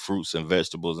to eat fruits and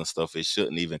vegetables and stuff, it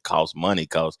shouldn't even cost money,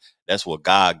 because that's what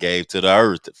God gave to the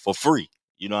earth for free.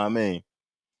 You know what I mean?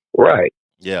 Right.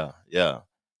 Yeah, yeah.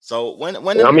 So when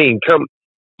I mean,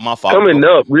 my fault. Coming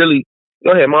up, really.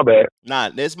 Go ahead, my bad.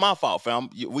 Nah, it's my fault, fam.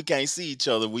 We can't see each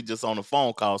other. We just on the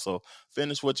phone call. So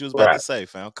finish what you was about Right. to say,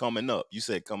 fam. Coming up. You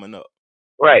said coming up.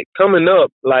 Right. Coming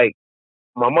up, like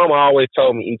my mama always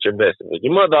told me, eat your vegetables.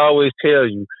 Your mother always tell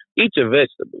you, eat your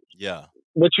vegetables. Yeah.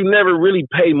 But you never really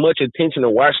pay much attention to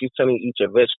why she's telling you eat your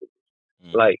vegetables.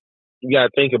 Like, you gotta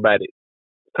think about it.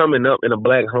 Coming up in a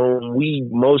black home, we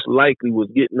most likely was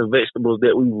getting the vegetables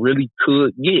that we really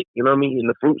could get, you know what I mean? And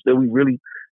the fruits that we really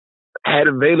had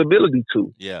availability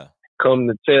to. Yeah. Come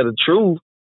to tell the truth,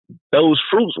 those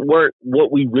fruits weren't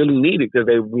what we really needed because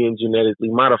they were being genetically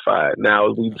modified.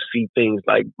 Now we see things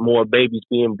like more babies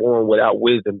being born without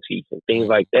wisdom teeth and things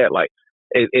like that. Like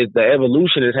the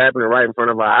evolution is happening right in front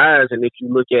of our eyes. And if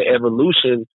you look at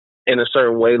evolution in a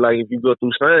certain way, like if you go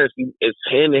through science, it's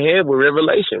hand in hand with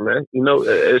revelation, man. You know,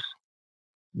 it's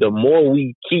the more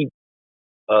we keep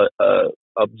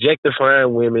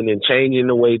objectifying women and changing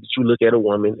the way that you look at a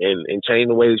woman and changing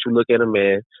the way that you look at a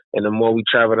man, and the more we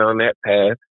travel down that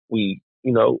path,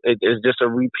 it's just a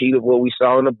repeat of what we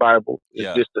saw in the Bible.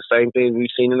 It's just the same thing we've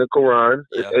seen in the Quran.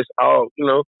 It's all,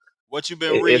 What you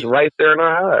been reading? It's right there in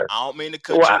our eyes. I don't mean to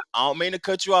cut you. I don't mean to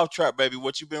cut you off, Trap baby.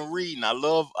 What you been reading? I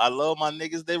love my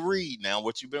niggas that read. Now,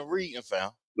 what you been reading,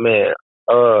 fam? Man,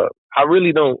 I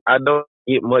don't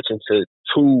get much into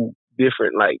too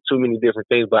many different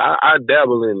things, but I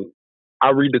dabble in. I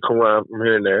read the Quran from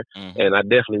here and there, and I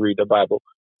definitely read the Bible.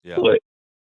 Yeah. But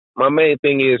my main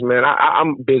thing is, man,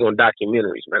 I'm big on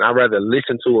documentaries, man. I'd rather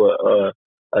listen to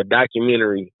a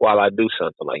documentary while I do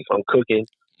something. Like if I'm cooking,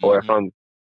 or if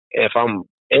I'm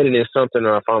editing something,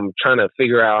 or if I'm trying to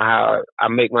figure out how I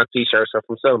make my t-shirts, or if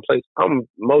I'm selling plates, I'm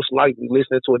most likely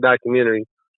listening to a documentary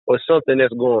or something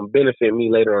that's going to benefit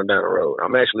me later on down the road.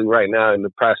 I'm actually right now in the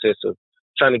process of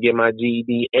trying to get my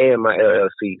GED and my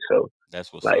LLC. So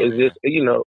that's what's like, up, it's just,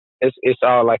 it's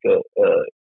all like a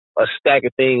stack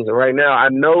of things. And right now I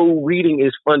know reading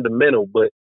is fundamental,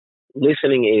 but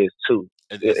listening is too.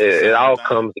 It all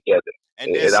comes together.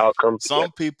 And it all comes some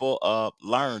together. people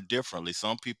learn differently.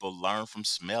 Some people learn from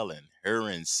smelling,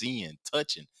 hearing, seeing,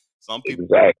 touching. Some people,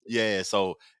 yeah.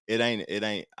 So it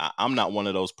ain't. I'm not one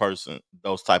of those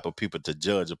type of people to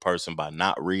judge a person by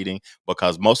not reading,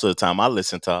 because most of the time I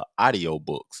listen to audio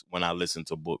books when I listen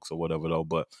to books or whatever though.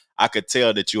 But I could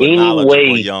tell that you're a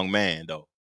knowledgeable young man though.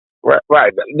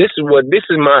 Right. This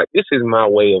is my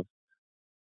way of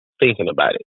thinking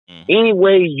about it. Any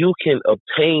way you can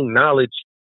obtain knowledge,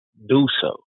 do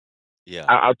so. Yeah.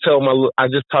 I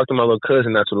just talked to my little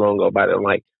cousin not too long ago about it. I'm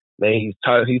like, man, he's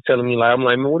telling me, like, I'm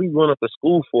like, man, what are you going up to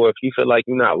school for if you feel like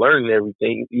you're not learning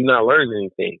everything? You're not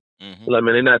learning anything. Like,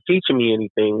 man, they're not teaching me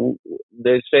anything.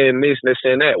 They're saying this, they're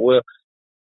saying that. Well,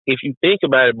 if you think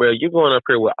about it, bro, you're going up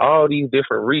here with all these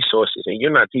different resources and you're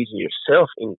not teaching yourself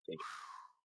anything.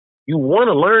 You want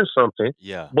to learn something,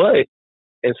 but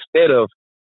instead of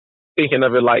thinking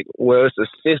of it like, well, it's a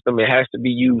system, it has to be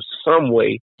used some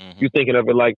way, you're thinking of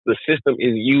it like the system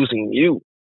is using you.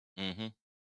 And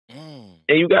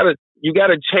you gotta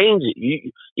change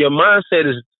it. Your mindset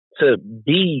is to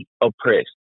be oppressed.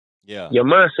 Yeah. Your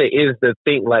mindset is to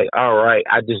think like, all right,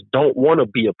 I just don't want to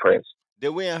be oppressed. Did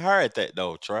we inherit that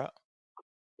though, Trap?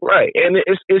 Right. And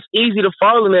it's easy to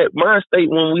fall in that mind state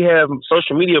when we have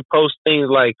social media post things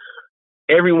like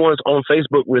everyone's on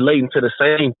Facebook relating to the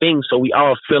same thing, so we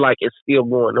all feel like it's still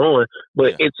going on.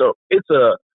 But it's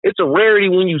a rarity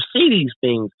when you see these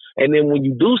things, and then when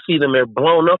you do see them, they're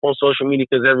blown up on social media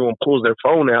because everyone pulls their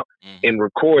phone out and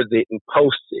records it and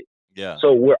posts it. Yeah.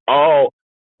 So we're all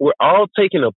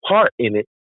taking a part in it,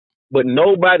 but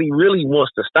nobody really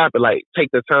wants to stop it. Like,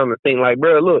 take the time to think, like,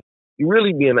 bro, look, you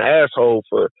really being an asshole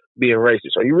for being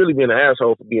racist, or you really being an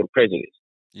asshole for being prejudiced.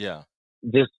 Yeah.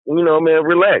 Just, man,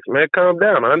 relax, man, calm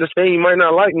down. I understand you might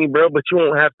not like me, bro, but you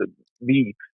don't have to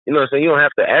be, you know what I'm saying? You don't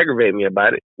have to aggravate me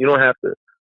about it. You don't have to,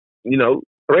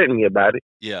 threaten me about it.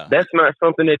 Yeah. That's not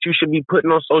something that you should be putting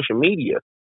on social media.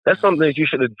 That's something that you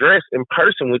should address in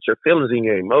person with your feelings and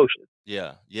your emotions.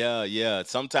 Yeah.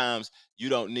 Sometimes you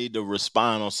don't need to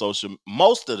respond on social.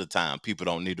 Most of the time, people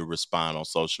don't need to respond on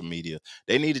social media.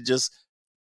 They need to just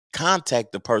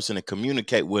contact the person and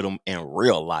communicate with them in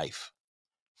real life.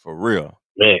 For real.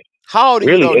 Man. How old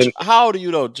are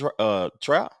you though,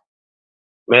 Trap?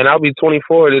 Man, I'll be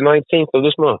 24 the 19th of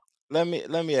this month. Let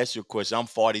me ask you a question. I'm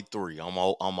 43. I'm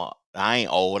old. I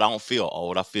ain't old. I don't feel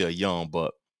old. I feel young.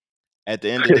 But at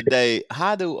the end of the day,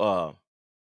 how do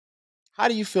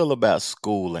you feel about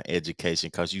school and education?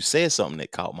 Because you said something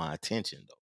that caught my attention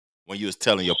though, when you was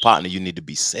telling your partner you need to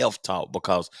be self-taught.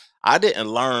 Because I didn't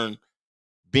learn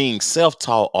being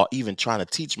self-taught or even trying to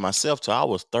teach myself till I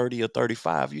was 30 or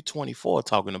 35. You 24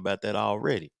 talking about that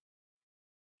already.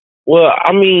 Well,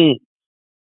 I mean,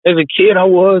 as a kid, I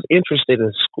was interested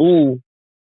in school.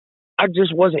 I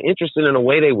just wasn't interested in the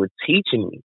way they were teaching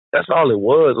me. That's all it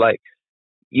was. Like,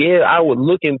 yeah, I would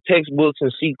look in textbooks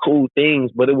and see cool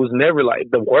things, but it was never like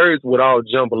the words would all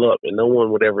jumble up and no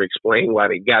one would ever explain why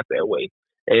they got that way.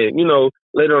 And, you know,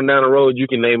 later on down the road, you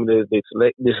can name it as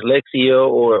dyslexia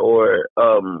or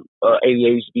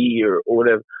ADHD or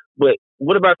whatever. But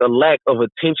what about the lack of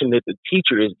attention that the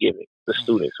teacher is giving the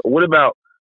students? Or what about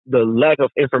the lack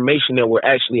of information that we're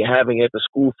actually having at the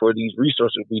school for these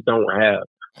resources we don't have?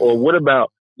 Or what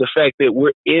about the fact that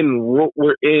we're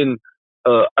in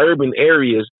urban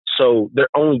areas, so they're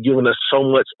only giving us so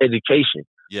much education.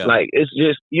 Yeah. Like, it's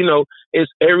just, you know, it's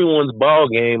everyone's ball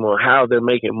game on how they're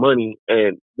making money,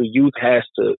 and the youth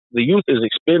is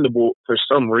expendable for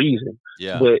some reason.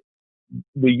 Yeah. But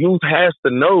the youth has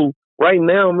to know right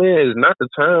now, man, is not the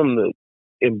time to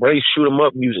embrace shoot 'em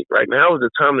up music. Right now is the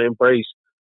time to embrace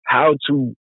how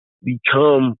to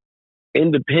become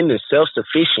independent,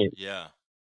 self-sufficient,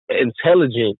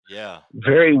 intelligent,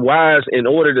 very wise in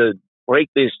order to break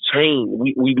this chain.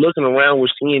 We looking around, we're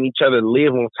seeing each other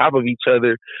live on top of each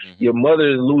other. Your mother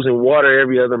is losing water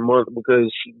every other month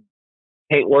because she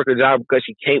can't work a job, because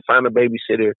she can't find a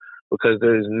babysitter, because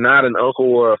there's not an uncle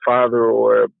or a father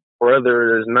or a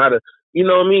brother. There's not a, you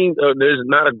know what I mean? There's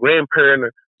not a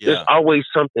grandparent. There's always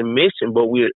something missing, but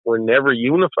we're never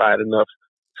unified enough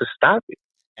to stop it.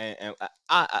 And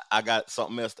I got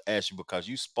something else to ask you, because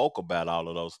you spoke about all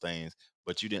of those things,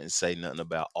 but you didn't say nothing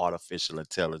about artificial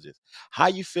intelligence. How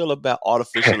you feel about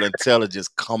artificial intelligence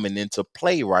coming into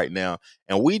play right now?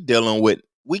 And we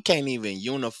can't even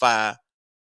unify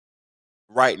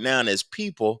right now as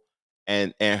people,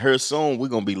 and here soon we're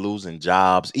gonna be losing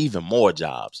jobs, even more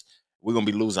jobs. We're gonna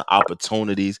be losing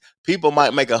opportunities. People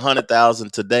might make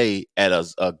 100,000 today at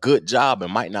a good job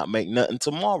and might not make nothing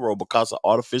tomorrow because of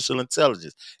artificial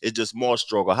intelligence. It's just more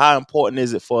struggle. How important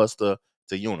is it for us to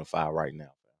unify right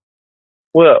now?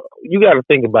 Well, you got to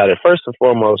think about it. First and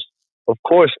foremost, of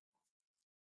course,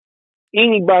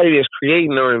 anybody that's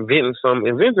creating or inventing something,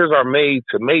 inventors are made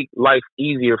to make life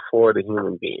easier for the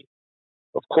human being.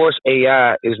 Of course,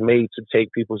 AI is made to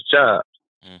take people's jobs.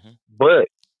 But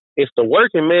if the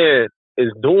working man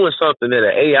is doing something that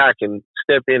an AI can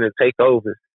step in and take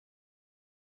over,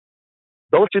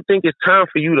 don't you think it's time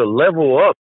for you to level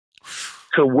up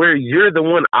to where you're the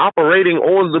one operating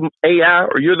on the AI,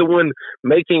 or you're the one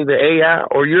making the AI,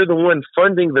 or you're the one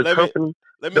funding the company?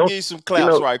 Let me give you some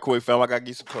claps right quick, fam. I got to give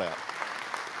you some claps.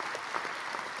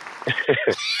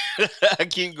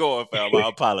 Keep going, fam. I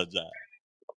apologize.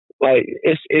 Like,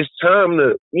 it's time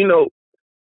to,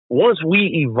 once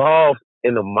we evolve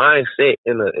in a mindset,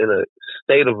 in a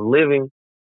state of living,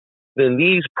 then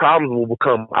these problems will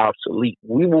become obsolete.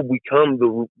 We will become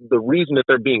the reason that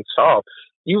they're being solved.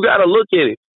 You got to look at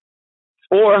it.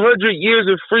 400 years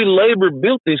of free labor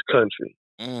built this country.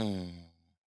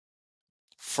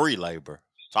 Free labor.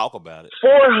 Talk about it.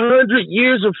 400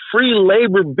 years of free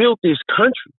labor built this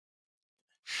country.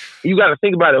 You got to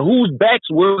think about it. Whose backs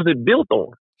was it built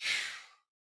on?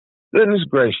 Goodness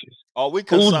gracious. Whose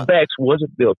backs was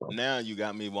it built on? Now you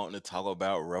got me wanting to talk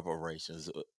about reparations.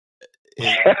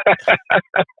 I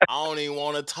don't even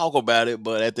want to talk about it,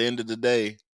 but at the end of the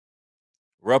day,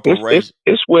 reparations.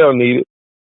 It's well needed.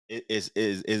 Is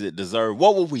it deserved?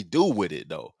 What would we do with it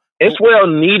though? It's well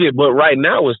needed, but right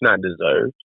now it's not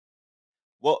deserved.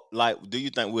 Well, like, do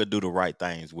you think we'll do the right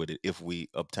things with it if we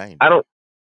obtain it? I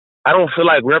don't feel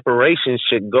like reparations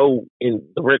should go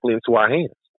directly into our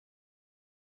hands.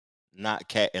 Not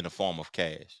in the form of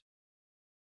cash.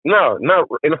 No, not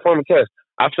in the form of cash.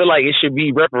 I feel like it should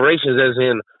be reparations, as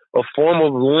in a form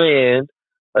of land,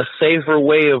 a safer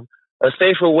way of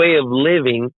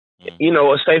living,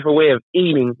 a safer way of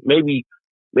eating. Maybe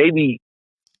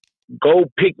go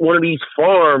pick one of these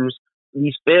farms,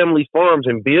 these family farms,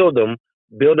 and build them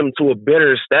to a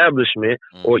better establishment,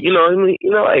 or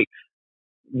like,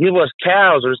 give us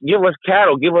cows, or give us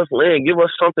cattle, give us land, give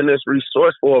us something that's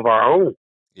resourceful of our own.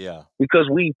 Yeah. Because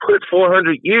we put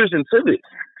 400 years into this.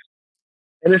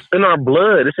 And it's in our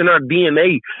blood. It's in our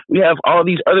DNA. We have all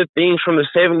these other things from the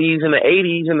 70s and the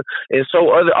 80s and so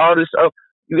all this stuff.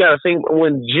 You got to think,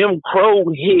 when Jim Crow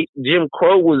hit, Jim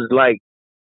Crow was like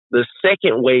the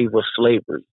second wave of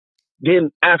slavery.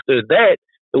 then after that,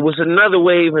 it was another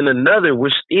wave and another. We're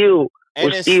still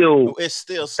it's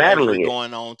still slavery battling it.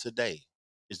 going on today.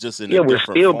 It's just in a Yeah, we're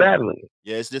different still form. battling it.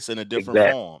 Yeah, it's just in a different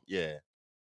Exactly. form. Yeah.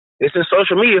 It's in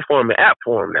social media form and app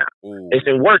form now. Ooh. It's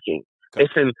in working.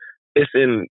 It's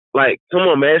in like, come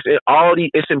on, man.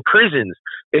 It's in prisons.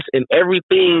 It's in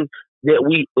everything that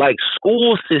we like,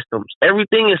 school systems.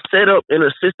 Everything is set up in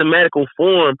a systematical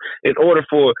form in order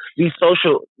for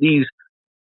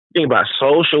think about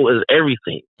social is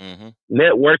everything. Mm-hmm.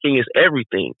 Networking is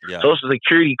everything. Yeah. Social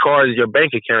security card is your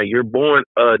bank account. You're born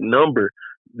a number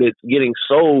that's getting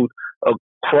sold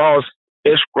across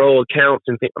escrow accounts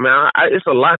and things. I mean, it's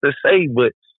a lot to say,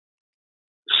 but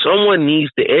someone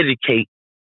needs to educate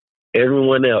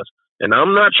everyone else. And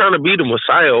I'm not trying to be the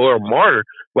Messiah or a martyr,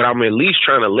 but I'm at least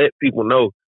trying to let people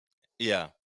know. Yeah.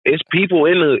 It's people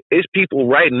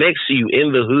right next to you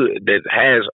in the hood that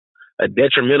has a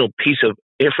detrimental piece of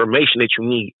information that you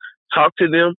need. Talk to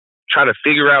them, try to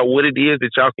figure out what it is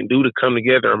that y'all can do to come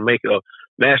together and make a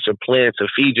master plan to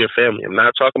feed your family. I'm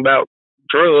not talking about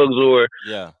drugs or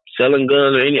selling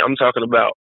guns or I'm talking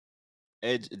about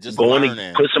just going learning.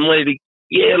 to put some money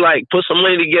put some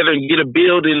money together and get a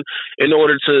building in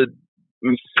order to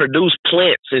produce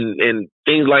plants and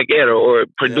things like that, or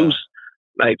produce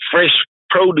like fresh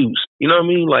produce. You know what I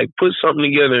mean? Like, put something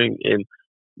together and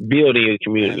build in your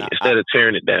community instead of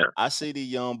tearing it down. I see the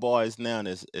young boys now.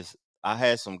 I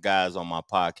had some guys on my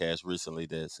podcast recently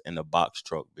that's in the box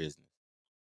truck business.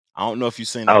 I don't know if you've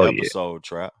seen that episode,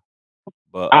 Trap.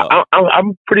 But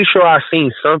I'm pretty sure I've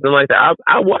seen something like that.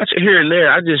 I watch it here and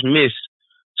there. I just miss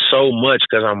so much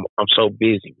because I'm so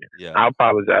busy, man. Yeah. I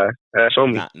apologize. That's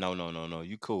on me. No.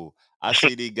 You cool. I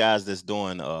see these guys that's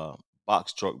doing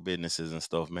box truck businesses and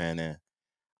stuff, man. And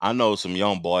I know some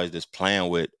young boys that's playing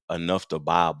with enough to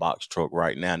buy a box truck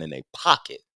right now in their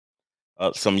pocket.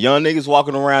 Some young niggas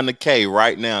walking around the K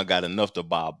right now got enough to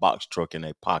buy a box truck in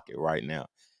their pocket right now.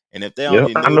 And if they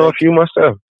only knew, I know a few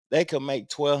myself. They could make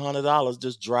 $1,200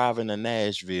 just driving to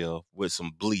Nashville with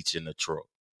some bleach in the truck.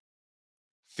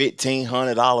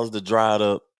 $1,500 to drive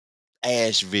to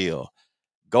Asheville.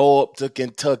 Go up to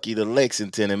Kentucky to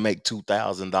Lexington and make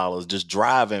 $2,000 just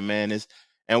driving, man.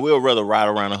 And we'll rather ride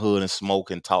around the hood and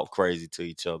smoke and talk crazy to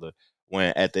each other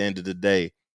when at the end of the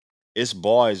day, it's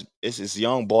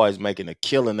young boys making a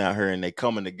killing out here, and they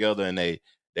coming together and they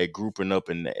grouping up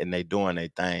and they doing their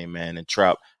thing, man. And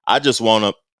Trap,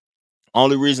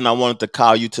 only reason I wanted to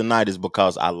call you tonight is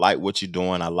because I like what you're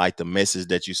doing. I like the message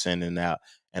that you're sending out,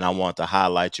 and I want to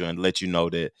highlight you and let you know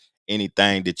that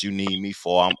anything that you need me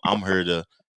for, I'm here to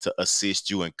assist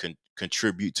you and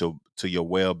contribute to your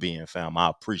well-being, fam. I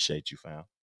appreciate you, fam.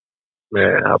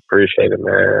 Man, I appreciate it,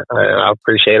 man. I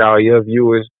appreciate all your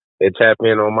viewers that tap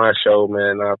in on my show,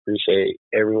 man. I appreciate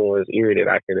everyone's ear that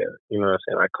I could,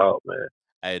 I caught, man.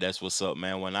 Hey, that's what's up,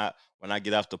 man. When I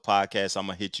get off the podcast, I'm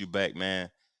gonna hit you back,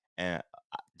 man. And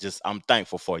I'm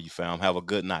thankful for you, fam. Have a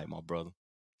good night, my brother.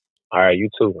 All right, you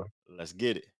too, man. Let's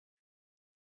get it.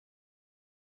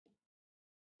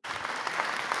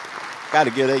 Got to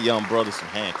give that young brother some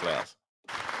hand claps.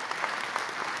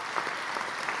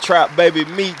 Trap Baby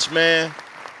Meech, man.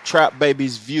 Trap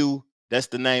Baby's View. That's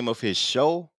the name of his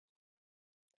show.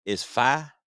 It's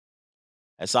fire.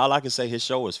 That's all I can say. His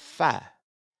show is fire.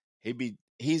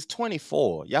 He's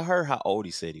 24. Y'all heard how old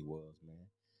he said he was, man.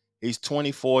 He's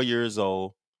 24 years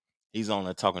old. He's on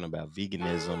there talking about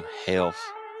veganism, health.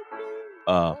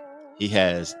 He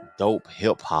has dope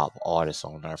hip hop artists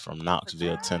on there from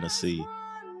Knoxville, Tennessee.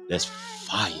 That's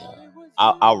fire.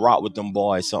 I rock with them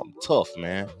boys, something tough,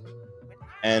 man.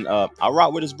 And I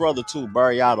rock with his brother too,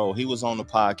 Barriato. He was on the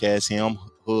podcast. Him,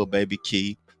 Hood Baby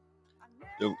Key,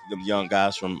 them young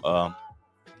guys from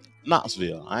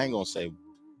Knoxville.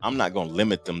 I'm not gonna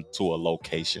limit them to a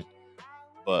location,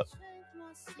 but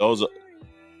those are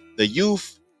the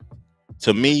youth.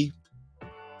 To me,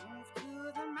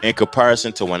 in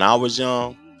comparison to when I was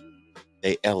young,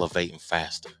 they elevating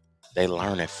faster. They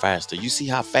learning faster. You see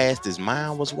how fast his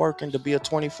mind was working to be a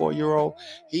 24-year-old?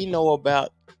 He know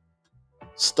about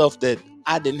stuff that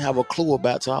I didn't have a clue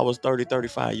about till I was 30,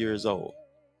 35 years old.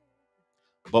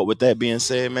 But with that being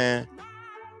said, man,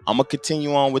 I'm going to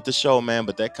continue on with the show, man.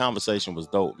 But that conversation was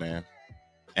dope, man.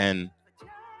 And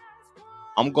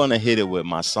I'm going to hit it with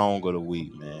my song of the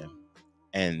week, man.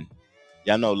 And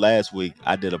y'all know last week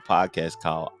I did a podcast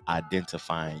called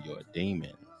Identifying Your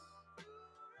Demons.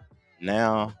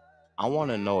 Now, I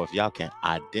want to know if y'all can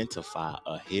identify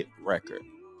a hit record.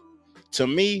 To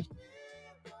me,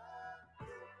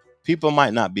 people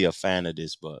might not be a fan of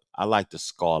this, but I like the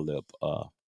Scarlett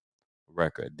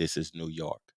record. This is New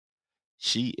York.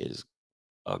 She is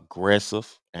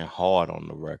aggressive and hard on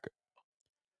the record.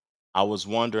 I was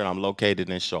wondering, I'm located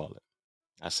in Charlotte.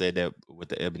 I said that with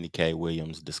the Ebony K.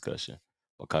 Williams discussion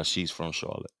because she's from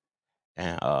Charlotte.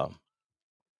 And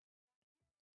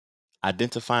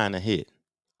identifying a hit.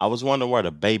 I was wondering where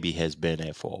the baby has been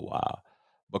at for a while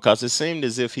because it seemed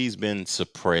as if he's been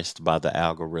suppressed by the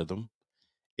algorithm.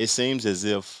 It seems as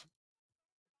if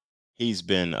he's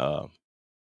been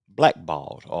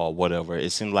blackballed or whatever.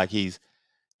 It seemed like he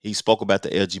spoke about the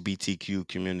LGBTQ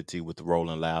community with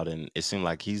Rolling Loud, and it seemed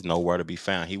like he's nowhere to be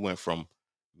found. He went from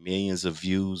millions of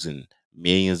views and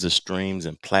millions of streams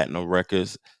and platinum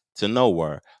records to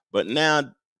nowhere. But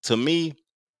now, to me,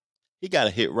 he got a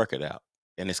hit record out,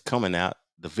 and it's coming out,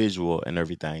 the visual and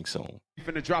everything soon.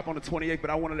 Finna drop on the 28th, but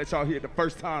I want to let y'all hear it the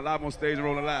first time live on stage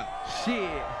Rolling Loud. Shit.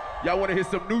 Y'all want to hear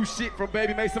some new shit from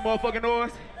Baby? Make some motherfucking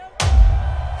noise.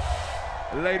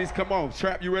 Ladies, come on.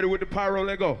 Trap, you ready with the pyro?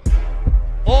 Let go.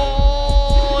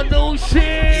 Oh, no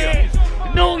shit.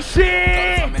 No shit.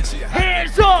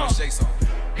 Hands up.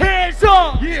 Hands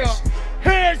up. Yeah.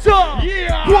 Hands up.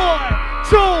 Yeah.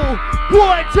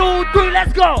 1, 2, 3,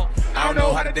 let's go. I don't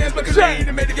know how to dance, but can lean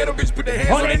and make the ghetto bitch put their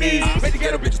hands on their knees. Make the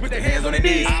ghetto bitch put their hands on their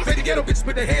knees. Make the ghetto bitch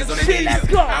put their hands on their knees. Let's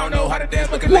go. I don't know how to dance,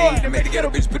 but can lean and make the ghetto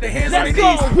bitch put their hands on their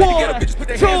knees. Make the ghetto bitch put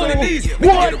their hands on their knees.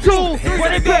 1, 2,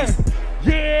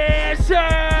 3, yes,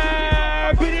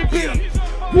 sir. BDB.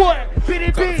 What?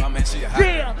 BDB.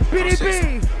 Yeah,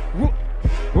 BDB.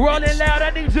 Rolling Loud, I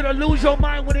need you to lose your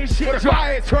mind when this shit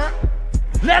drop.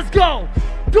 Let's go.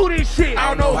 Do this shit. I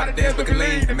don't know how to dance, but can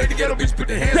lean and make the ghetto bitch put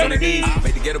their hands on their knees.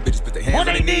 Make the ghetto bitch put their hands on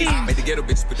their knees. Make the ghetto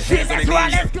bitch put their hands on their knees.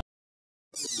 Right, let's go.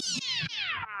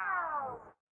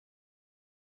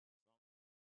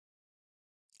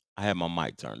 I had my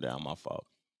mic turned down, my fault.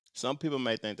 Some people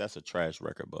may think that's a trash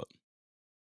record, but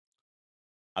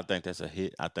I think that's a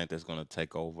hit. I think that's going to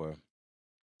take over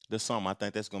the summer. I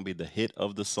think that's going to be the hit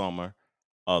of the summer,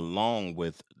 along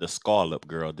with the Scarlet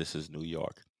Girl, This Is New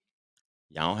York.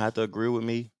 Y'all don't have to agree with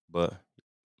me, but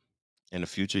in the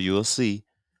future, you'll see.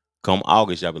 Come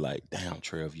August, y'all be like, damn,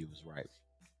 Trev, you was right.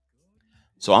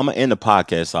 So I'm going to end the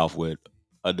podcast off with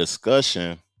a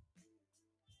discussion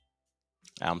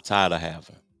I'm tired of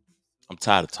having. I'm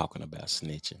tired of talking about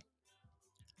snitching.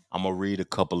 I'm going to read a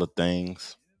couple of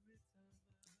things.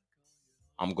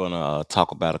 I'm going to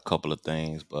talk about a couple of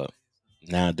things, but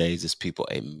nowadays it's people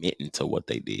admitting to what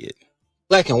they did.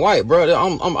 Black and white, bro.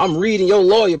 I'm reading your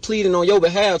lawyer pleading on your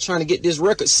behalf, trying to get this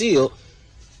record sealed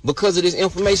because of this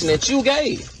information that you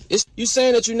gave. It's you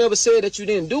saying that you never said that you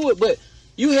didn't do it, but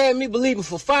you had me believing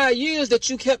for 5 years that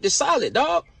you kept it solid,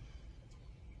 dog.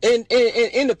 And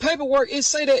in the paperwork, it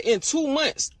say that in 2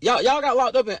 months, y'all got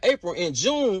locked up in April. In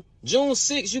June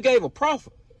 6th, you gave a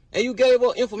proffer and you gave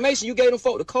up information. You gave them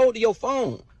folk the code to your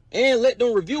phone and let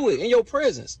them review it in your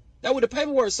presence. That's what the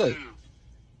paperwork say.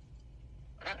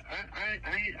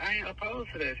 I ain't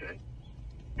opposed to that shit.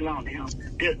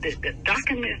 The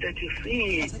documents that you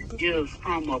see is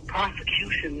from a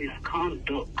prosecution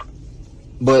misconduct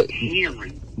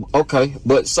hearing. Okay,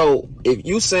 but so if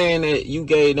you saying that you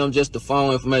gave them just the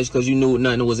phone information because you knew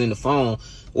nothing was in the phone,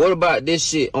 what about this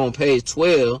shit on page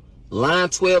 12, line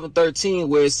 12 and 13,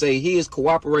 where it say he is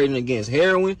cooperating against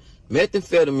heroin,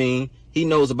 methamphetamine, he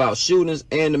knows about shootings,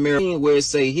 and the marijuana, where it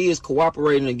say he is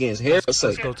cooperating against heroin.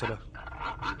 Let's go to the.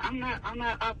 I'm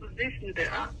not opposition to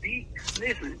that.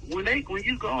 Listen, when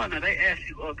you go in there, they ask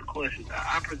you other questions.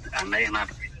 I made my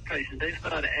presentation. They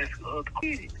started asking other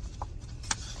questions.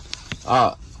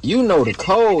 You know the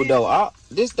code though.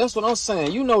 That's what I'm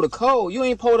saying. You know the code. You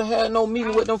ain't supposed to have no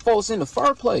meeting with them folks in the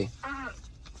first place.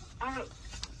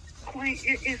 Queen,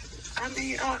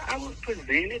 I was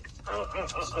presented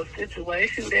a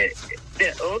situation that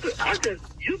other.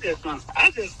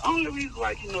 Only reason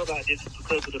why you know about this is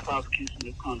because of the prosecution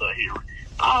misconduct hearing.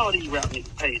 All these rap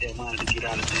niggas pay that money to get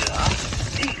out of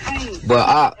jail.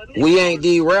 But we ain't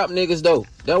these rap niggas though.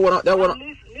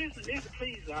 Listen,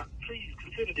 please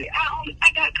consider this.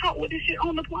 I got caught with this shit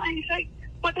on the plane. Say,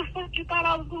 what the fuck you thought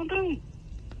I was gonna do?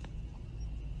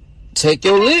 Take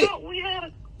your lick.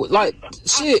 Like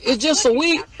shit, it's just a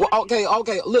week. Well, okay.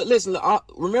 Look, listen.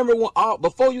 Remember when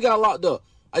before you got locked up,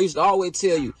 I used to always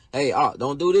tell you, "Hey,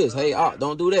 don't do this. Hey,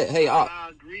 don't do that. Hey, I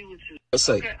agree with you. Let's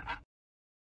say.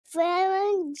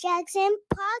 Trevor Jackson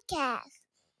Podcast.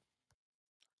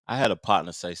 I had a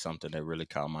partner say something that really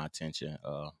caught my attention.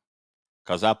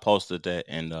 Because I posted that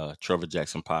in the Trevor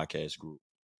Jackson Podcast group,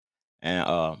 and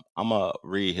I'm gonna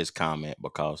read his comment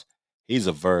because he's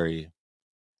a very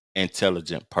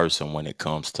intelligent person when it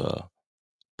comes to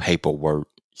paperwork,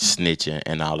 snitching,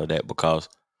 and all of that. Because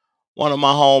one of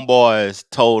my homeboys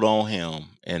told on him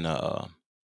in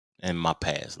my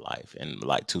past life in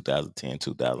like 2010,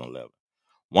 2011.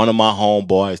 one of my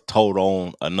homeboys told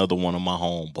on another one of my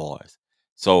homeboys.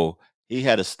 So he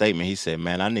had a statement. He said,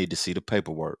 man, I need to see the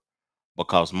paperwork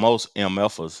because most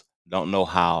MFers don't know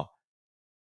how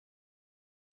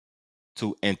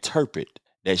to interpret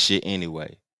that shit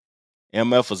anyway.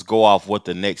 MFers go off what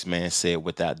the next man said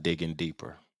without digging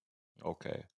deeper.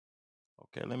 Okay.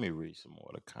 Okay, let me read some more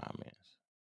of the comments.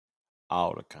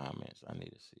 All the comments. I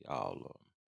need to see all of them.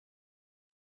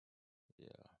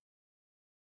 Yeah.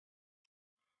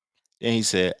 Then he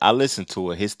said, I listened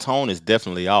to it. His tone is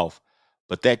definitely off,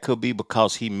 but that could be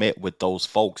because he met with those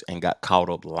folks and got caught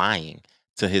up lying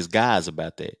to his guys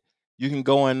about that. You can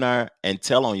go in there and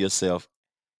tell on yourself,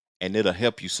 and it'll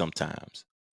help you sometimes.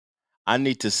 I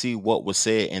need to see what was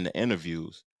said in the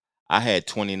interviews. I had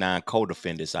 29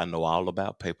 co-defendants. I know all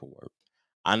about paperwork.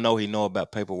 I know he know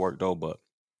about paperwork though, but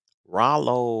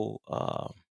Rollo,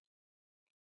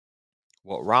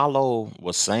 what Rollo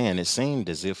was saying, it seemed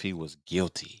as if he was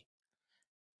guilty.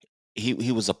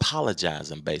 He was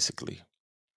apologizing basically.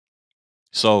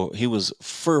 So he was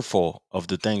fearful of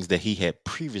the things that he had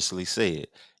previously said.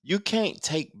 You can't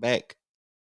take back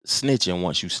snitching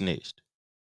once you snitched.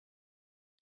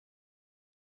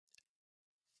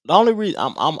 The only reason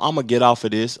I'm gonna get off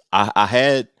of this, I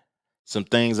had some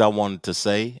things I wanted to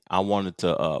say. I wanted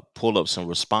to pull up some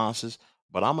responses,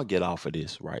 but I'm gonna get off of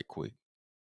this right quick.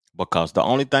 Because the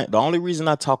only reason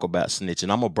I talk about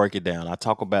snitching, I'm gonna break it down. I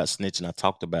talk about snitching. I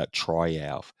talked about Troy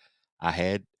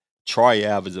Ave.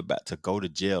 Troy Ave is about to go to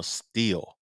jail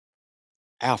still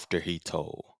after he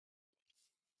told.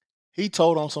 He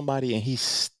told on somebody and he's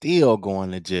still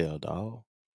going to jail, dog.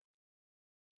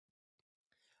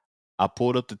 I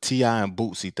pulled up the T.I. and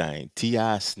Bootsy thing.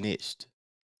 T.I. snitched.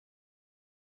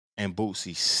 And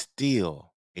Bootsy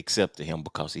still accepted him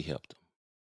because he helped him.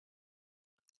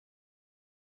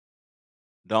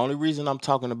 The only reason I'm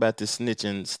talking about this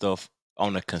snitching stuff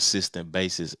on a consistent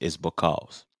basis is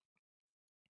because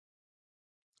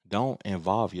don't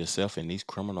involve yourself in these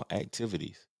criminal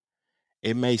activities.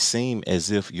 It may seem as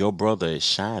if your brother is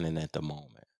shining at the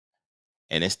moment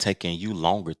and it's taking you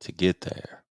longer to get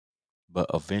there. But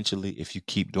eventually, if you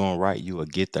keep doing right, you will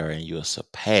get there and you'll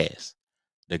surpass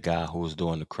the guy who is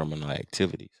doing the criminal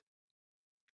activities.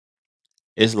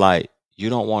 It's like you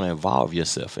don't want to involve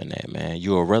yourself in that, man.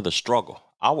 You would rather struggle.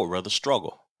 I would rather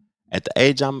struggle. At the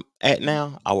age I'm at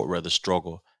now, I would rather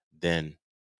struggle than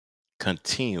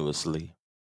continuously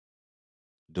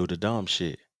do the dumb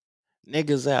shit.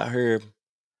 Niggas out here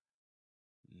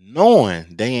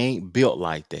knowing they ain't built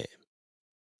like that,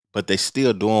 but they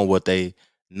still doing what they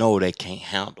know they can't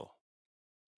handle.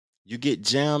 You get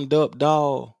jammed up,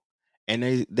 dog,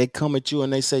 and they come at you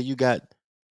and they say you got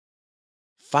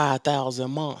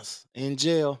 5,000 months in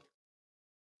jail.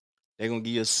 They're going to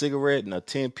give you a cigarette and a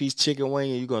 10-piece chicken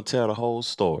wing and you're going to tell the whole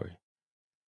story.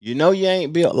 You know you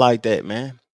ain't built like that,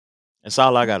 man. That's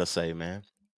all I got to say, man.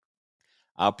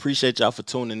 I appreciate y'all for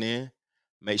tuning in.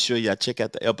 Make sure y'all check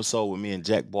out the episode with me and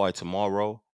Jack Boy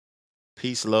tomorrow.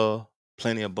 Peace, love,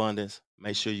 plenty of abundance.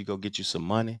 Make sure you go get you some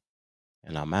money.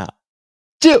 And I'm out.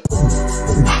 Chill.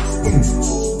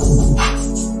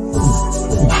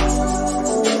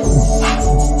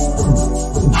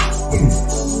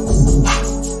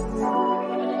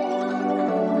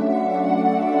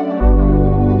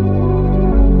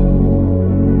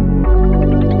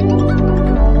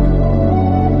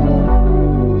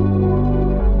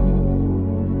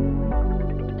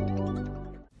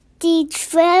 The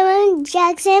Trevor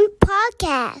Jackson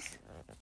Podcast.